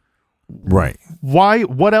 Right. Why?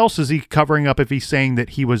 What else is he covering up if he's saying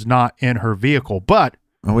that he was not in her vehicle? But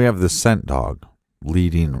and we have the scent dog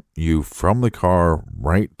leading you from the car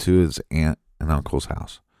right to his aunt and uncle's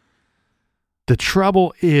house. The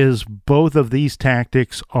trouble is both of these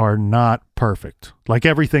tactics are not perfect. Like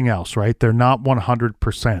everything else, right? They're not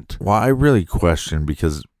 100%. Well, I really question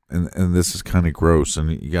because, and this is kind of gross,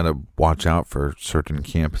 and you got to watch out for certain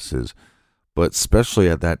campuses, but especially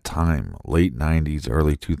at that time, late 90s,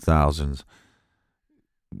 early 2000s,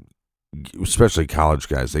 especially college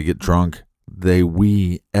guys, they get drunk, they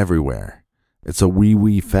wee everywhere. It's a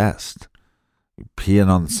wee fest. Peeing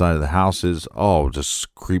on the side of the houses. Oh,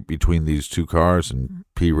 just creep between these 2 cars and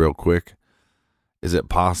pee real quick. Is it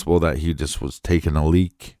possible that he just was taking a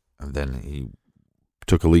leak and then he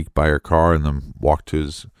took a leak by her car and then walked to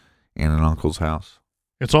his aunt and uncle's house?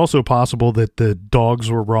 It's also possible that the dogs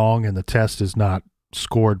were wrong and the test is not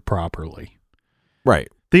scored properly. Right.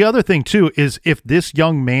 The other thing, too, is if this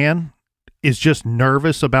young man is just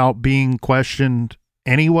nervous about being questioned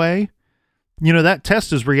anyway, you know, that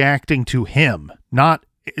test is reacting to him.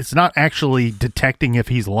 It's not actually detecting if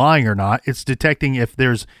he's lying or not. It's detecting if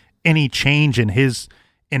there's any change in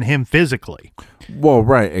him physically. Well,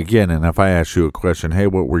 right. Again, and if I ask you a question, hey,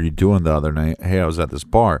 what were you doing the other night? Hey, I was at this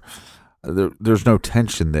bar. There's no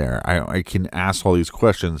tension there. I can ask all these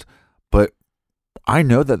questions, but I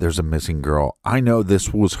know that there's a missing girl. I know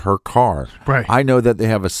this was her car. Right. I know that they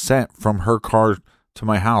have a scent from her car to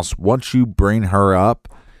my house. Once you bring her up,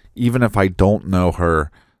 even if I don't know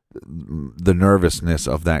her, the nervousness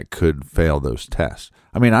of that could fail those tests.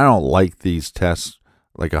 I mean, I don't like these tests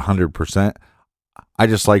like 100%. I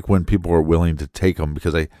just like when people are willing to take them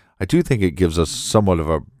because I do think it gives us somewhat of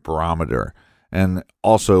a barometer. And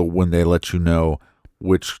also when they let you know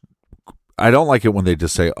which, I don't like it when they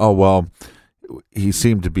just say, oh, well, he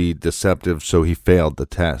seemed to be deceptive, so he failed the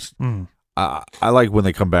test. I like when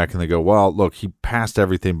they come back and they go, well, look, he passed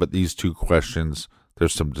everything, but these 2 questions,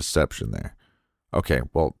 there's some deception there. Okay,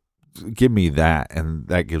 well, give me that, and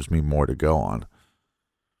that gives me more to go on.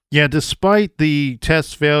 Yeah, despite the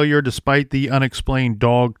test failure, despite the unexplained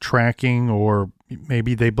dog tracking, or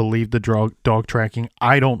maybe they believe the dog tracking,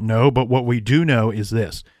 I don't know, but what we do know is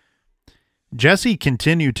this. Jesse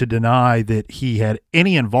continued to deny that he had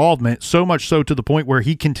any involvement, so much so to the point where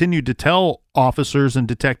he continued to tell officers and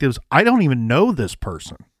detectives, I don't even know this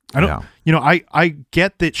person. I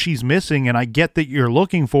get that she's missing and I get that you're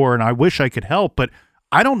looking for her and I wish I could help, but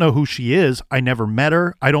I don't know who she is. I never met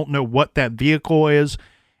her. I don't know what that vehicle is.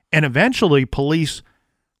 And eventually police,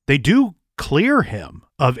 they do clear him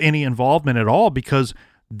of any involvement at all because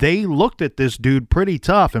they looked at this dude pretty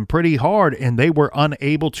tough and pretty hard, and they were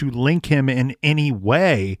unable to link him in any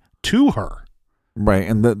way to her. Right,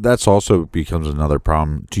 and that's also becomes another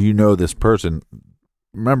problem. Do you know this person?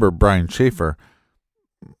 Remember Brian Schaefer?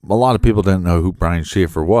 A lot of people didn't know who Brian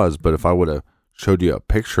Schaefer was, but if I would have showed you a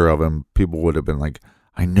picture of him, people would have been like,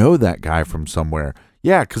 I know that guy from somewhere.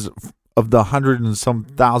 Yeah, because of the 100 and some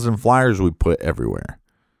thousand flyers we put everywhere.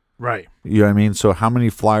 Right. You know what I mean? So how many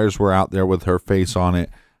flyers were out there with her face on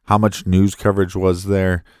it? How much news coverage was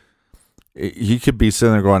there? He could be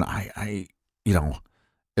sitting there going,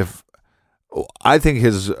 if I think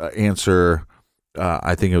his answer,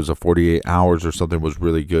 I think it was a 48 hours or something, was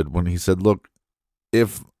really good when he said, look,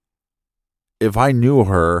 if I knew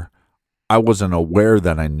her, I wasn't aware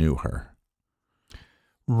that I knew her.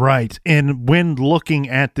 Right. And when looking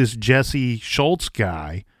at this Jesse Schultz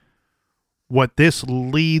guy, what this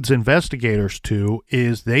leads investigators to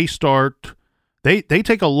is they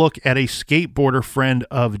take a look at a skateboarder friend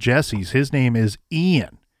of Jesse's. His name is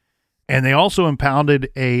Ian. And they also impounded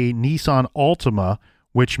a Nissan Altima,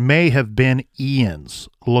 which may have been Ian's,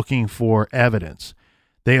 looking for evidence.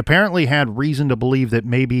 They apparently had reason to believe that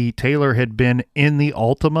maybe Taylor had been in the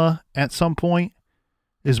Altima at some point,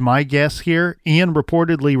 is my guess here. Ian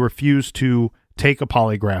reportedly refused to take a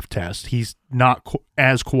polygraph test. He's not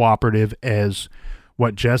as cooperative as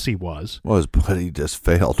what Jesse was. Well, his buddy just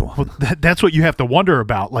failed one. Well, that's what you have to wonder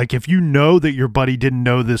about. Like, if you know that your buddy didn't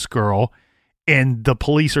know this girl and the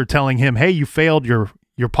police are telling him, hey, you failed your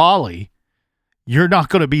poly, you're not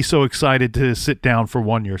going to be so excited to sit down for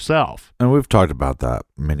one yourself. And we've talked about that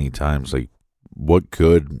many times. Like, what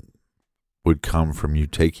good would come from you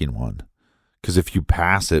taking one? Because if you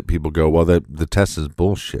pass it, people go, well, the test is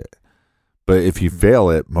bullshit. But if you fail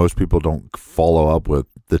it, most people don't follow up with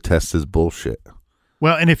the test is bullshit.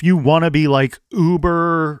 Well, and if you want to be like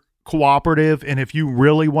uber cooperative and if you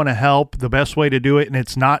really want to help, the best way to do it, and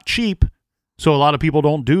it's not cheap, so a lot of people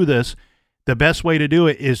don't do this, the best way to do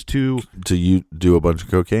it is to you do a bunch of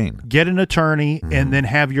cocaine. Get an attorney and then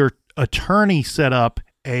have your attorney set up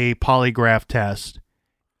a polygraph test,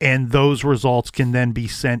 and those results can then be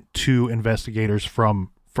sent to investigators from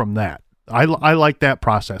that. I like that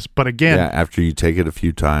process. But again, yeah, after you take it a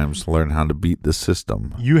few times, learn how to beat the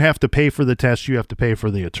system. You have to pay for the test. You have to pay for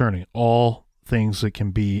the attorney. All things that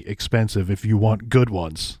can be expensive if you want good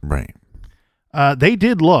ones. Right. They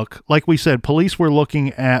did look, like we said, police were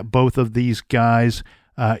looking at both of these guys,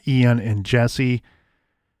 Ian and Jesse.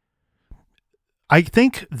 I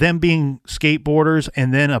think them being skateboarders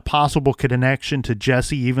and then a possible connection to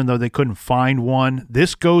Jesse, even though they couldn't find one,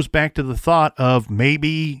 this goes back to the thought of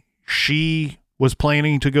maybe she was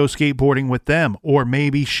planning to go skateboarding with them, or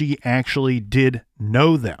maybe she actually did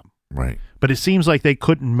know them. Right. But it seems like they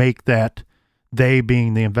couldn't make that, they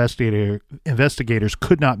being the investigators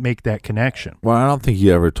could not make that connection. Well, I don't think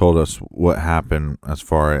you ever told us what happened as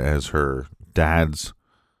far as her dad's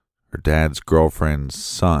girlfriend's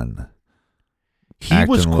son. He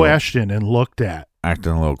was questioned and looked at.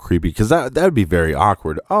 Acting a little creepy, because that would be very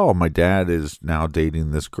awkward. Oh, my dad is now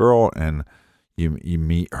dating this girl, and you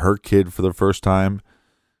meet her kid for the first time,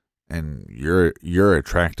 and you're an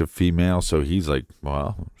attractive female, so he's like,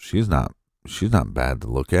 well, she's not bad to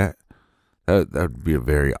look at. That would be a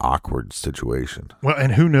very awkward situation. Well,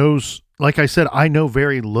 and who knows? Like I said, I know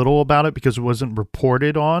very little about it because it wasn't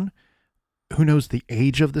reported on. Who knows the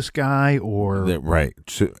age of this guy or right?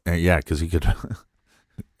 So, yeah, because he could.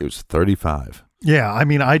 It was 35. Yeah, I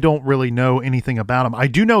mean, I don't really know anything about him. I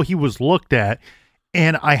do know he was looked at,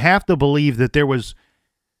 and I have to believe that there was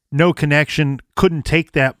no connection, couldn't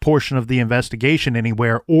take that portion of the investigation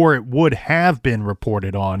anywhere, or it would have been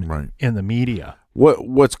reported on in the media.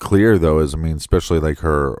 What's clear, though, is, I mean, especially like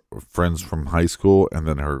her friends from high school and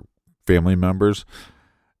then her family members,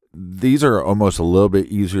 these are almost a little bit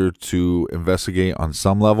easier to investigate on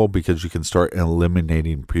some level because you can start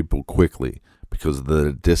eliminating people quickly because of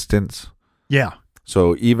the distance. Yeah.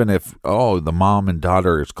 So even if, the mom and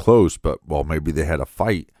daughter is close, but, well, maybe they had a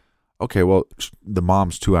fight. Okay, well, the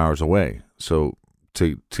mom's 2 hours away. So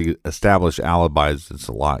to establish alibis, it's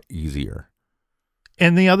a lot easier.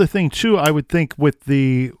 And the other thing, too, I would think with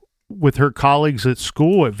her colleagues at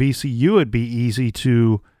school at VCU, it'd be easy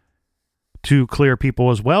to clear people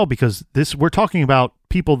as well, because we're talking about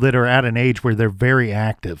people that are at an age where they're very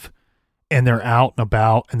active and they're out and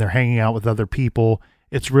about and they're hanging out with other people.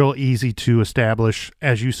 It's real easy to establish,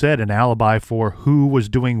 as you said, an alibi for who was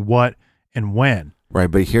doing what and when. Right,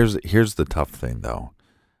 but here's the tough thing, though,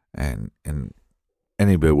 and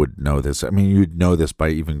anybody would know this. I mean, you'd know this by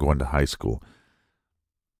even going to high school.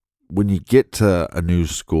 When you get to a new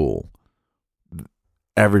school,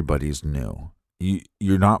 everybody's new.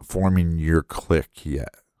 you're not forming your clique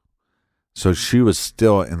yet. So she was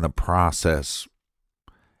still in the process.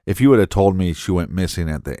 If you would have told me she went missing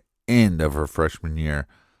at the end of her freshman year,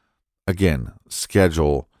 again,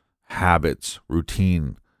 schedule, habits,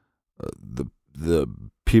 routine, the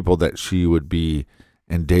people that she would be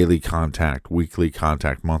in daily contact, weekly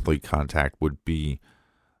contact, monthly contact would be,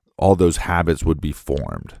 all those habits would be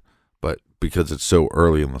formed. But because it's so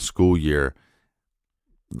early in the school year,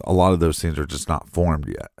 a lot of those things are just not formed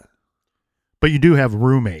yet. But you do have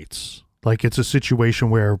roommates. Like, it's a situation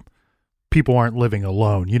where people aren't living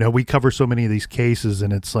alone. You know, we cover so many of these cases,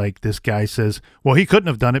 and it's like this guy says, well, he couldn't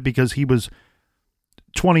have done it because he was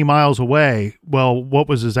 20 miles away. Well, what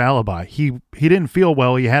was his alibi? He didn't feel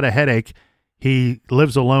well. He had a headache. He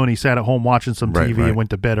lives alone. He sat at home watching some TV and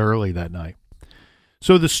went to bed early that night.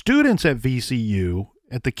 So the students at VCU,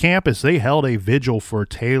 at the campus, they held a vigil for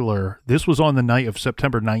Taylor. This was on the night of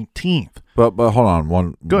September 19th. But hold on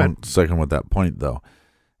one second with that point, though.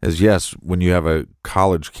 Is yes, when you have a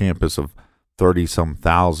college campus of 30-some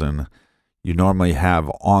thousand, you normally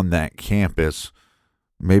have on that campus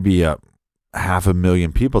maybe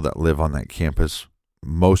 500,000 people that live on that campus,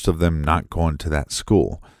 most of them not going to that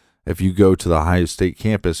school. If you go to the Ohio State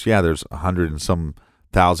campus, yeah, there's 100 and some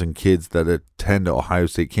thousand kids that attend Ohio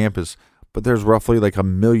State campus, but there's roughly like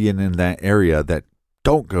 1 million in that area that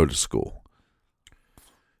don't go to school.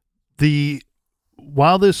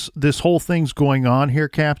 While this whole thing's going on here,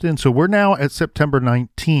 Captain, so we're now at September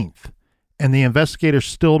 19th, and the investigators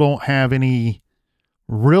still don't have any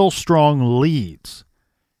real strong leads.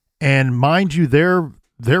 And mind you, they're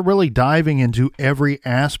really diving into every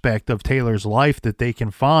aspect of Taylor's life that they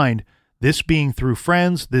can find, this being through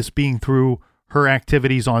friends, this being through her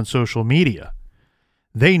activities on social media.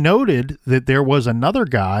 They noted that there was another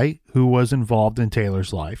guy who was involved in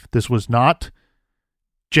Taylor's life. This was not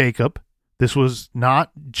Jacob. This was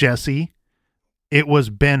not Jesse. It was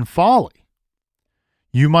Ben Foley.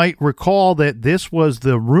 You might recall that this was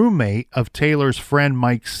the roommate of Taylor's friend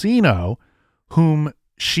Mike Sino, whom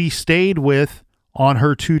she stayed with on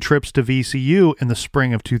her 2 trips to VCU in the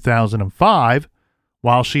spring of 2005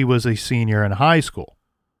 while she was a senior in high school.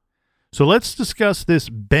 So let's discuss this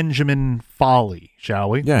Benjamin Foley, shall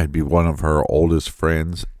we? Yeah, he'd be one of her oldest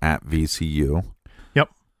friends at VCU. Yep.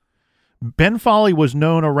 Ben Foley was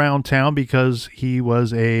known around town because he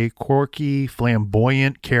was a quirky,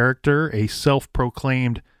 flamboyant character, a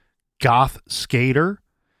self-proclaimed goth skater.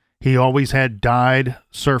 He always had dyed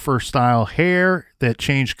surfer-style hair that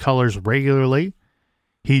changed colors regularly.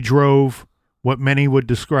 He drove what many would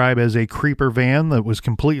describe as a creeper van that was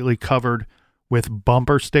completely covered with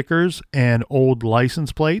bumper stickers and old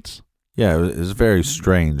license plates. Yeah, it was very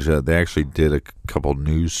strange. They actually did a couple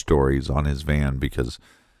news stories on his van because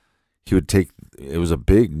he would take, it was a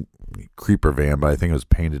big creeper van, but I think it was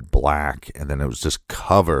painted black, and then it was just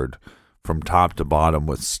covered from top to bottom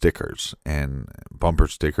with stickers and bumper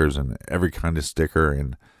stickers and every kind of sticker,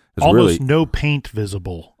 and it's almost really, no paint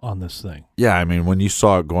visible on this thing. Yeah, I mean, when you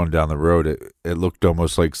saw it going down the road, it looked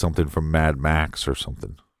almost like something from Mad Max or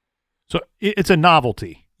something. So it's a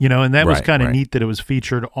novelty, you know, and that was kind of right. neat that it was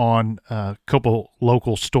featured on a couple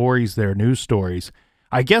local stories there, news stories.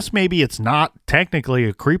 I guess maybe it's not technically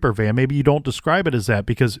a creeper van. Maybe you don't describe it as that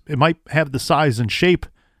because it might have the size and shape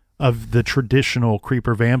of the traditional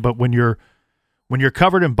creeper van, but when you're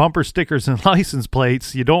covered in bumper stickers and license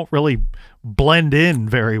plates, you don't really blend in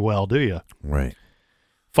very well, do you? Right.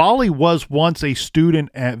 Foley was once a student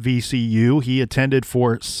at VCU. He attended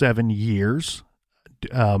for 7 years.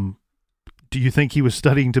 Do you think he was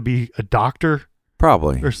studying to be a doctor?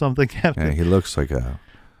 Probably. Or something? Yeah, he looks like a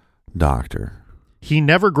doctor. He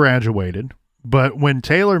never graduated, but when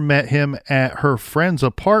Taylor met him at her friend's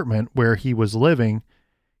apartment where he was living,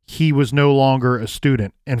 he was no longer a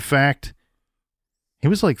student. In fact, he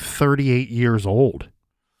was like 38 years old.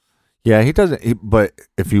 Yeah, he doesn't, but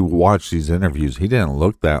if you watch these interviews, he didn't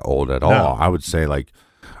look that old at all. No. I would say like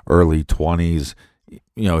early 20s.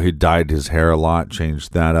 You know, he dyed his hair a lot,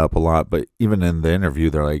 changed that up a lot. But even in the interview,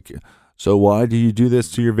 they're like, so why do you do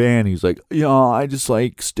this to your van? He's like, I just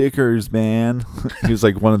like stickers, man. He was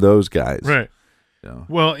like one of those guys. Right. Yeah.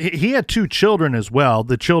 Well, he had 2 children as well.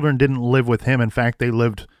 The children didn't live with him. In fact, they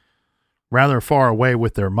lived rather far away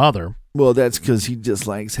with their mother. Well, that's because he just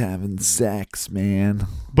likes having sex, man.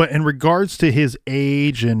 But in regards to his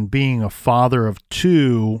age and being a father of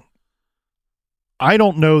 2, I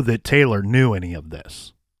don't know that Taylor knew any of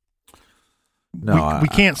this. No, we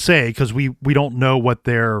can't say because we don't know what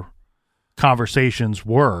their conversations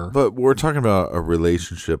were. But we're talking about a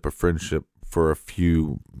relationship, a friendship for a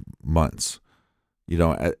few months. You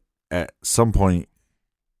know, at some point,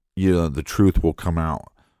 the truth will come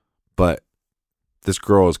out. But this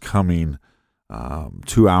girl is coming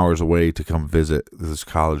 2 hours away to come visit this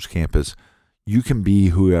college campus. You can be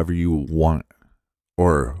whoever you want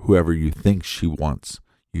or whoever you think she wants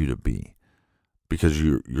you to be, because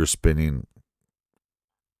you're spending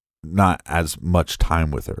not as much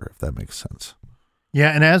time with her, if that makes sense.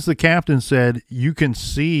 Yeah, and as the captain said, you can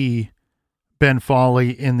see Ben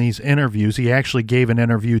Foley in these interviews. He actually gave an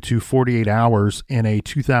interview to 48 Hours in a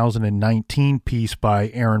 2019 piece by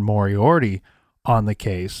Aaron Moriarty on the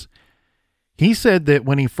case. He said that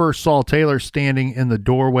when he first saw Taylor standing in the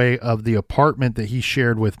doorway of the apartment that he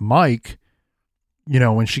shared with Mike,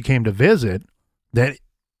 when she came to visit, that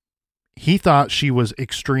he thought she was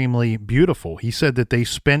extremely beautiful. He said that they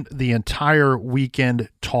spent the entire weekend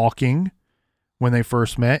talking when they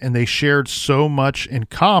first met, and they shared so much in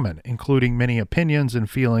common, including many opinions and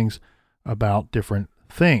feelings about different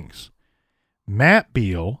things. Matt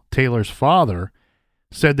Beal, Taylor's father,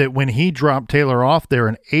 said that when he dropped Taylor off there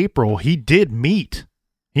in April, he did meet.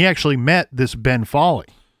 He actually met this Ben Foley.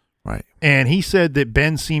 Right. And he said that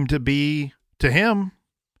Ben seemed to be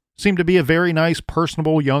a very nice,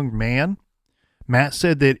 personable young man. Matt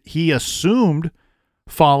said that he assumed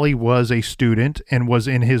Foley was a student and was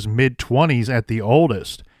in his mid-20s at the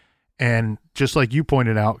oldest. And just like you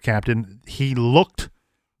pointed out, Captain, he looked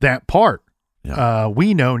that part. Yeah.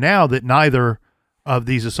 We know now that neither of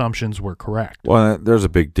these assumptions were correct. Well, there's a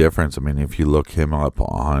big difference. I mean, if you look him up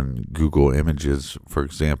on Google Images, for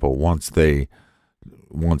example, once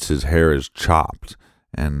his hair is chopped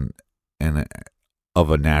and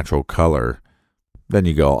of a natural color, then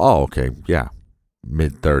you go, oh, okay, yeah,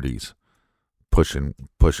 mid-30s. Pushing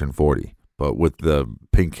 40, but with the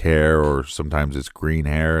pink hair, or sometimes it's green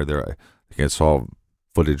hair. I think I saw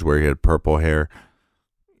footage where he had purple hair.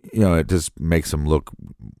 It just makes him look,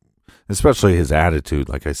 especially his attitude.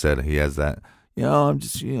 Like I said, he has that. I'm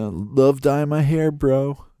just love dyeing my hair,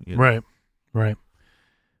 bro. Right.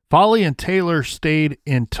 Foley and Taylor stayed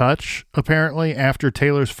in touch apparently after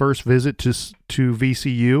Taylor's first visit to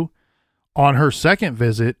VCU. On her second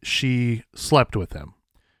visit, she slept with him.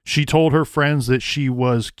 She told her friends that she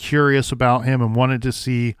was curious about him and wanted to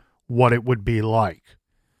see what it would be like.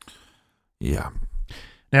 Yeah.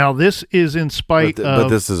 Now, this is in spite of... But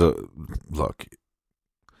this is look,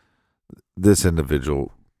 this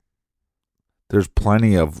individual, there's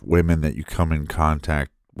plenty of women that you come in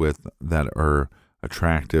contact with that are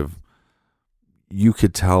attractive. You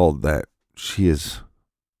could tell that she is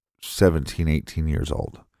 17, 18 years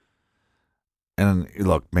old. And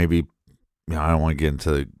look, maybe... I don't want to get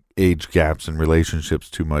into age gaps and relationships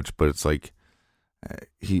too much, but it's like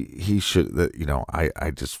he should.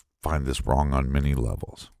 I just find this wrong on many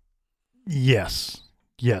levels. Yes,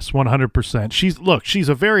 100%. She's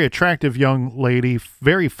a very attractive young lady,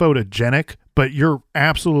 very photogenic. But you're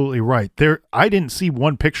absolutely right. I didn't see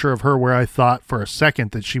one picture of her where I thought for a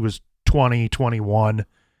second that she was 20, 21.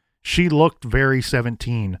 She looked very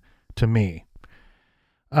 17 to me.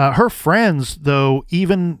 Her friends, though,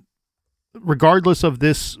 even regardless of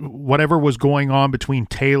this, whatever was going on between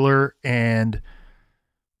Taylor and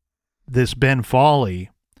this Ben Foley,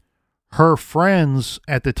 her friends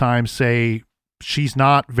at the time say Taylor's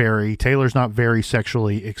not very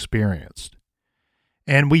sexually experienced.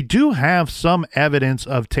 And we do have some evidence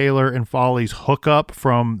of Taylor and Foley's hookup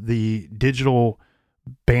from the digital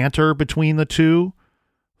banter between the two.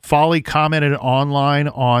 Foley commented online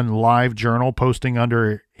on LiveJournal, posting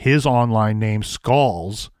under his online name,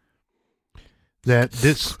 Skulls, that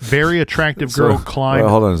this very attractive girl climbed...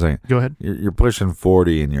 Hold on a second. Go ahead. You're pushing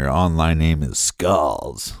 40 and your online name is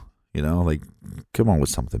Skulls. Come on with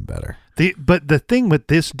something better. But the thing with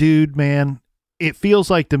this dude, man, it feels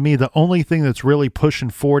like to me the only thing that's really pushing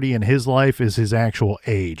 40 in his life is his actual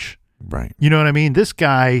age. Right. You know what I mean? This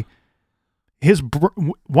guy,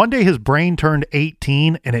 one day his brain turned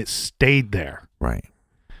 18 and it stayed there. Right.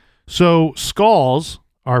 So Skulls...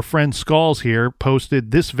 Our friend Skulls here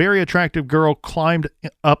posted, this very attractive girl climbed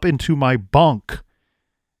up into my bunk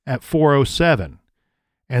at 4:07.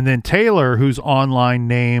 And then Taylor, whose online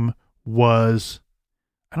name was,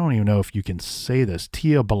 I don't even know if you can say this,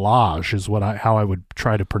 Tia Balaj is how I would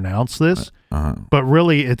try to pronounce this. But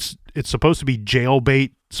really it's supposed to be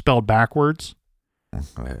jailbait spelled backwards.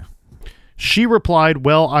 Okay. She replied,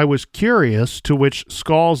 well, I was curious, to which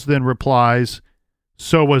Skulls then replies,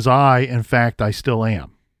 so was I. In fact, I still am.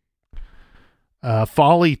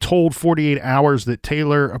 Foley told 48 Hours that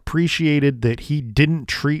Taylor appreciated that he didn't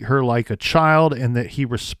treat her like a child and that he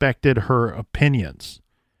respected her opinions.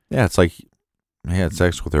 Yeah, it's like he had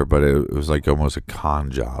sex with her, but it was like almost a con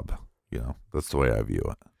job. That's the way I view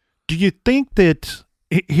it. Do you think that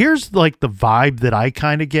Here's like the vibe that I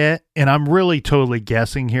kind of get, and I'm really totally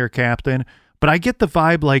guessing here, Captain, but I get the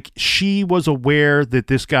vibe like she was aware that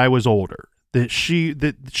this guy was older, that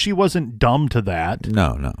she wasn't dumb to that.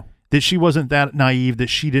 No. That she wasn't that naive, that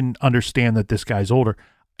she didn't understand that this guy's older.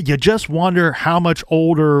 You just wonder how much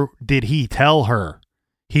older did he tell her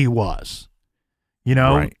he was? You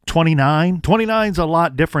know, Right. 29? 29's a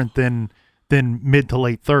lot different than mid to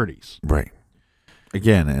late 30s. Right.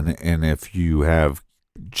 Again, and if you have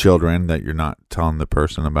children that you're not telling the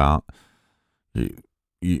person about,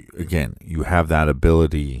 you have that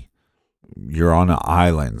ability. You're on an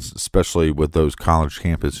island, especially with those college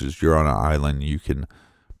campuses. You're on an island. You can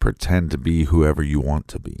pretend to be whoever you want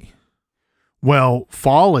to be. Well,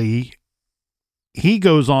 Foley, he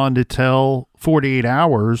goes on to tell 48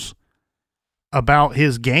 Hours about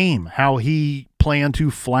his game, how he planned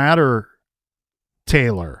to flatter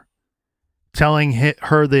Taylor, telling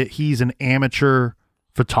her that he's an amateur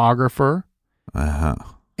photographer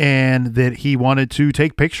and that he wanted to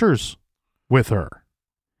take pictures with her.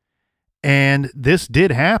 And this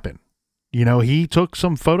did happen. You know, he took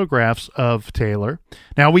some photographs of Taylor.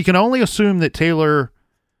 Now, we can only assume that Taylor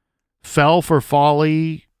fell for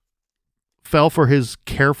Foley, fell for his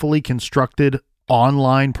carefully constructed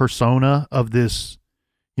online persona of this,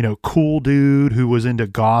 you know, cool dude who was into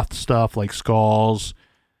goth stuff like skulls,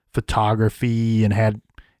 photography, and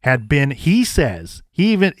had been, he says,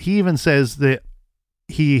 he even says that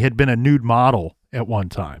he had been a nude model at one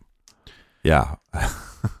time. Yeah.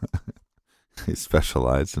 He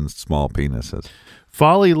specialized in small penises.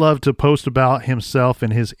 Foley loved to post about himself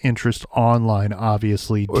and his interest online,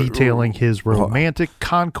 obviously, detailing his romantic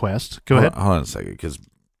conquest. Go ahead. Hold on a second, because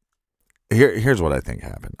here's what I think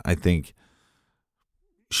happened. I think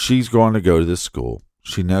she's going to go to this school.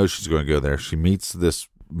 She knows she's going to go there. She meets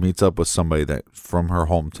up with somebody that from her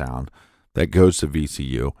hometown that goes to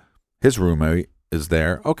VCU. His roommate is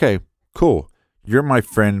there. Okay, cool. You're my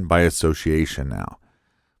friend by association now.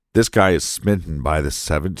 This guy is smitten by this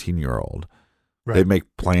 17-year-old. Right. They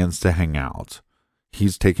make plans to hang out.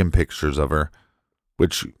 He's taking pictures of her,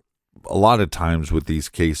 which a lot of times with these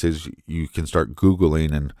cases, you can start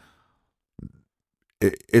Googling, and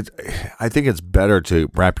I think it's better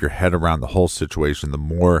to wrap your head around the whole situation. The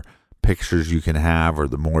more pictures you can have or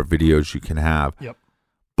the more videos you can have. Yep.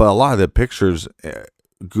 But a lot of the pictures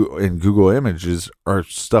in Google Images are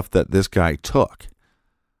stuff that this guy took.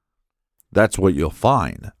 That's what you'll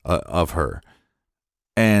find of her.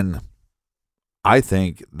 And I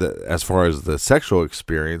think that as far as the sexual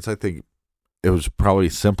experience, I think it was probably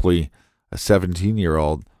simply a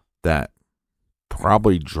 17-year-old that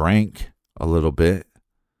probably drank a little bit,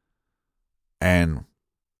 and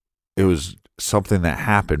it was something that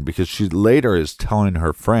happened because she later is telling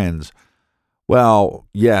her friends, well,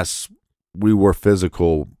 yes, we were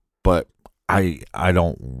physical, but I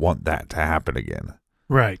don't want that to happen again.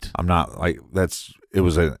 Right. I'm not like it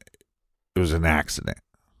was an accident.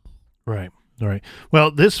 Right.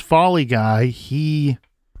 Well, this Foley guy,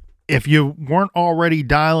 if you weren't already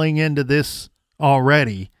dialing into this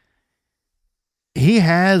already, he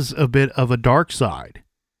has a bit of a dark side.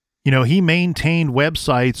 You know, he maintained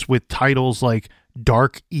websites with titles like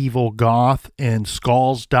Dark Evil Goth and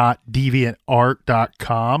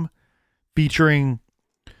skulls.deviantart.com, featuring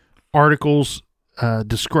articles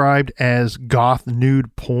described as goth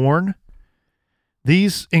nude porn.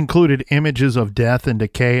 These included images of death and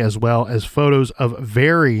decay, as well as photos of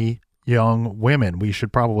very young women. We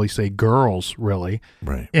should probably say girls, really.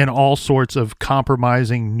 Right. In all sorts of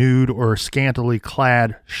compromising nude or scantily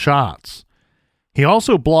clad shots. He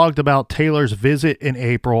also blogged about Taylor's visit in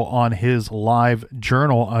April on his live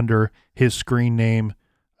journal under his screen name.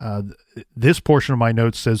 This portion of my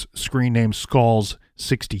notes says screen name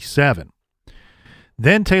Skulls67.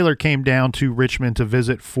 Then Taylor came down to Richmond to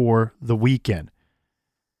visit for the weekend.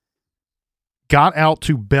 Got out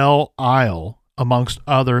to Belle Isle, amongst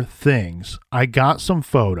other things. I got some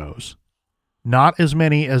photos. Not as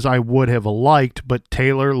many as I would have liked, but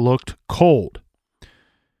Taylor looked cold.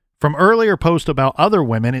 From earlier posts about other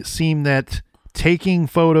women, it seemed that taking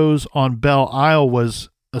photos on Belle Isle was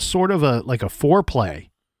a sort of a foreplay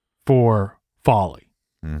for Foley.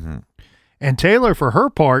 Mm-hmm. And Taylor, for her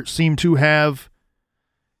part, seemed to have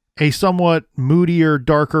a somewhat moodier,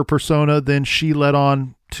 darker persona than she let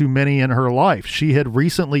on to many in her life. She had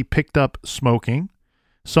recently picked up smoking.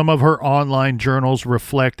 Some of her online journals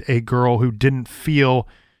reflect a girl who didn't feel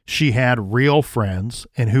she had real friends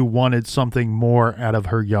and who wanted something more out of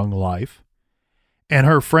her young life. And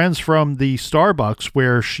her friends from the Starbucks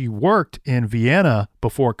where she worked in Vienna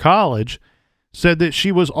before college said that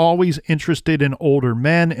she was always interested in older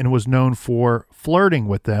men and was known for flirting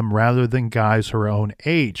with them rather than guys her own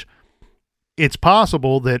age. It's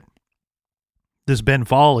possible that this Ben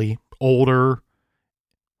Foley, older,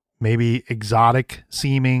 maybe exotic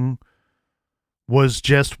seeming, was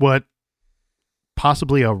just what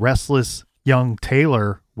possibly a restless young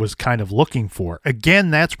Taylor was kind of looking for. Again,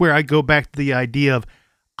 that's where I go back to the idea of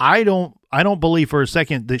I don't believe for a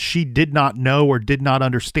second that she did not know or did not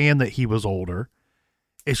understand that he was older.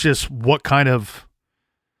 It's just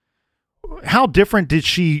how different did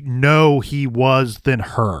she know he was than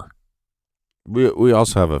her? We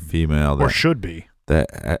also have a female that, or should be,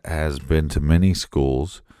 that has been to many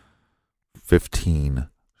schools, 15.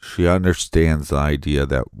 She understands the idea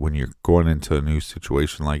that when you're going into a new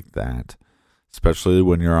situation like that, especially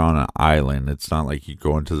when you're on an island, it's not like you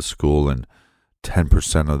go into the school and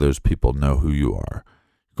 10% of those people know who you are.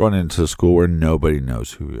 You're going into a school where nobody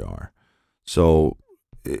knows who you are. So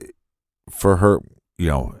for her,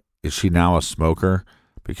 is she now a smoker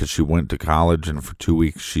because she went to college and for 2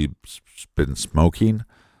 weeks she's been smoking?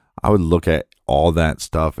 I would look at all that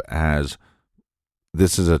stuff as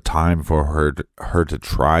this is a time for her to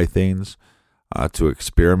try things, to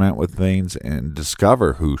experiment with things and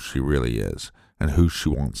discover who she really is and who she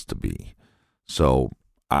wants to be. So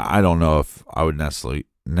I don't know if I would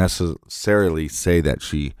necessarily say that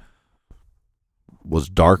she was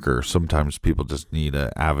darker. Sometimes people just need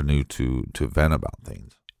an avenue to vent about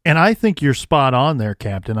things. And I think you're spot on there,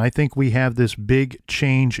 Captain. I think we have this big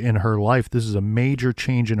change in her life. This is a major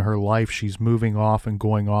change in her life. She's moving off and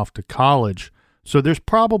going off to college. So there's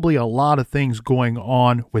probably a lot of things going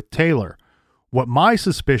on with Taylor. What my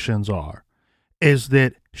suspicions are is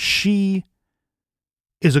that she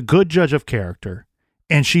is a good judge of character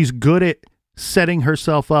and she's good at setting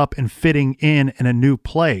herself up and fitting in a new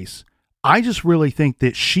place. I just really think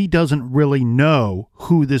that she doesn't really know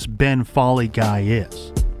who this Ben Foley guy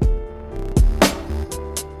is.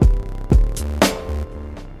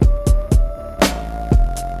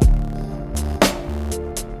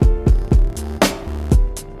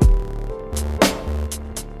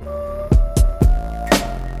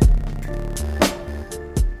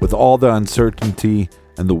 With all the uncertainty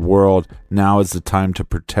in the world, now is the time to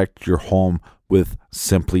protect your home with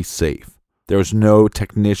Simply Safe. There's no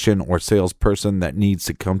technician or salesperson that needs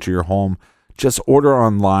to come to your home. Just order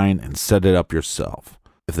online and set it up yourself.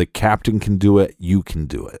 If the captain can do it, you can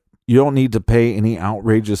do it. You don't need to pay any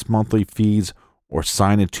outrageous monthly fees or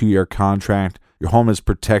sign a 2-year contract. Your home is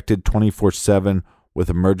protected 24/7 with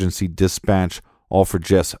emergency dispatch, all for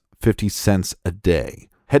just 50 cents a day.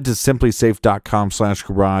 Head to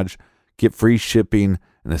simplysafe.com/garage. Get free shipping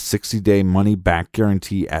and a 60-day money-back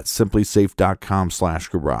guarantee at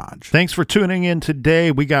simplysafe.com/garage. Thanks for tuning in today.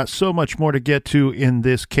 We got so much more to get to in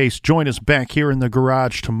this case. Join us back here in the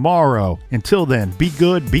garage tomorrow. Until then, be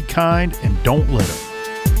good, be kind, and don't litter.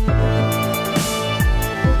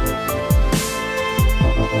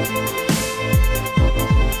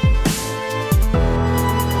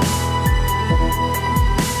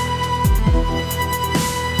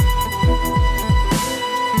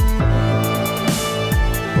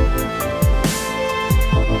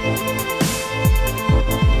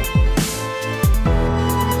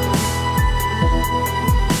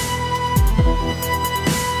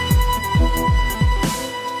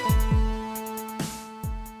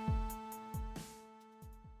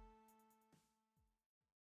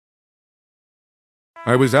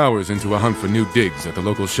 I was hours into a hunt for new digs at the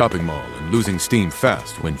local shopping mall and losing steam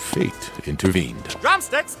fast when fate intervened.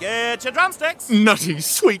 Drumsticks, get your drumsticks. Nutty,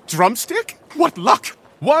 sweet drumstick? What luck!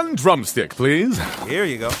 1 drumstick, please. Here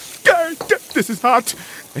you go. This is hot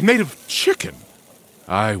and made of chicken.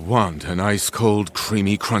 I want an ice-cold,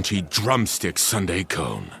 creamy, crunchy drumstick sundae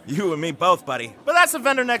cone. You and me both, buddy. But that's the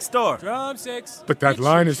vendor next door. Drumsticks. But that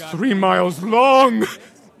line is 3 miles long.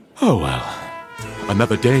 Oh well.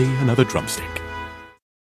 Another day, another drumstick.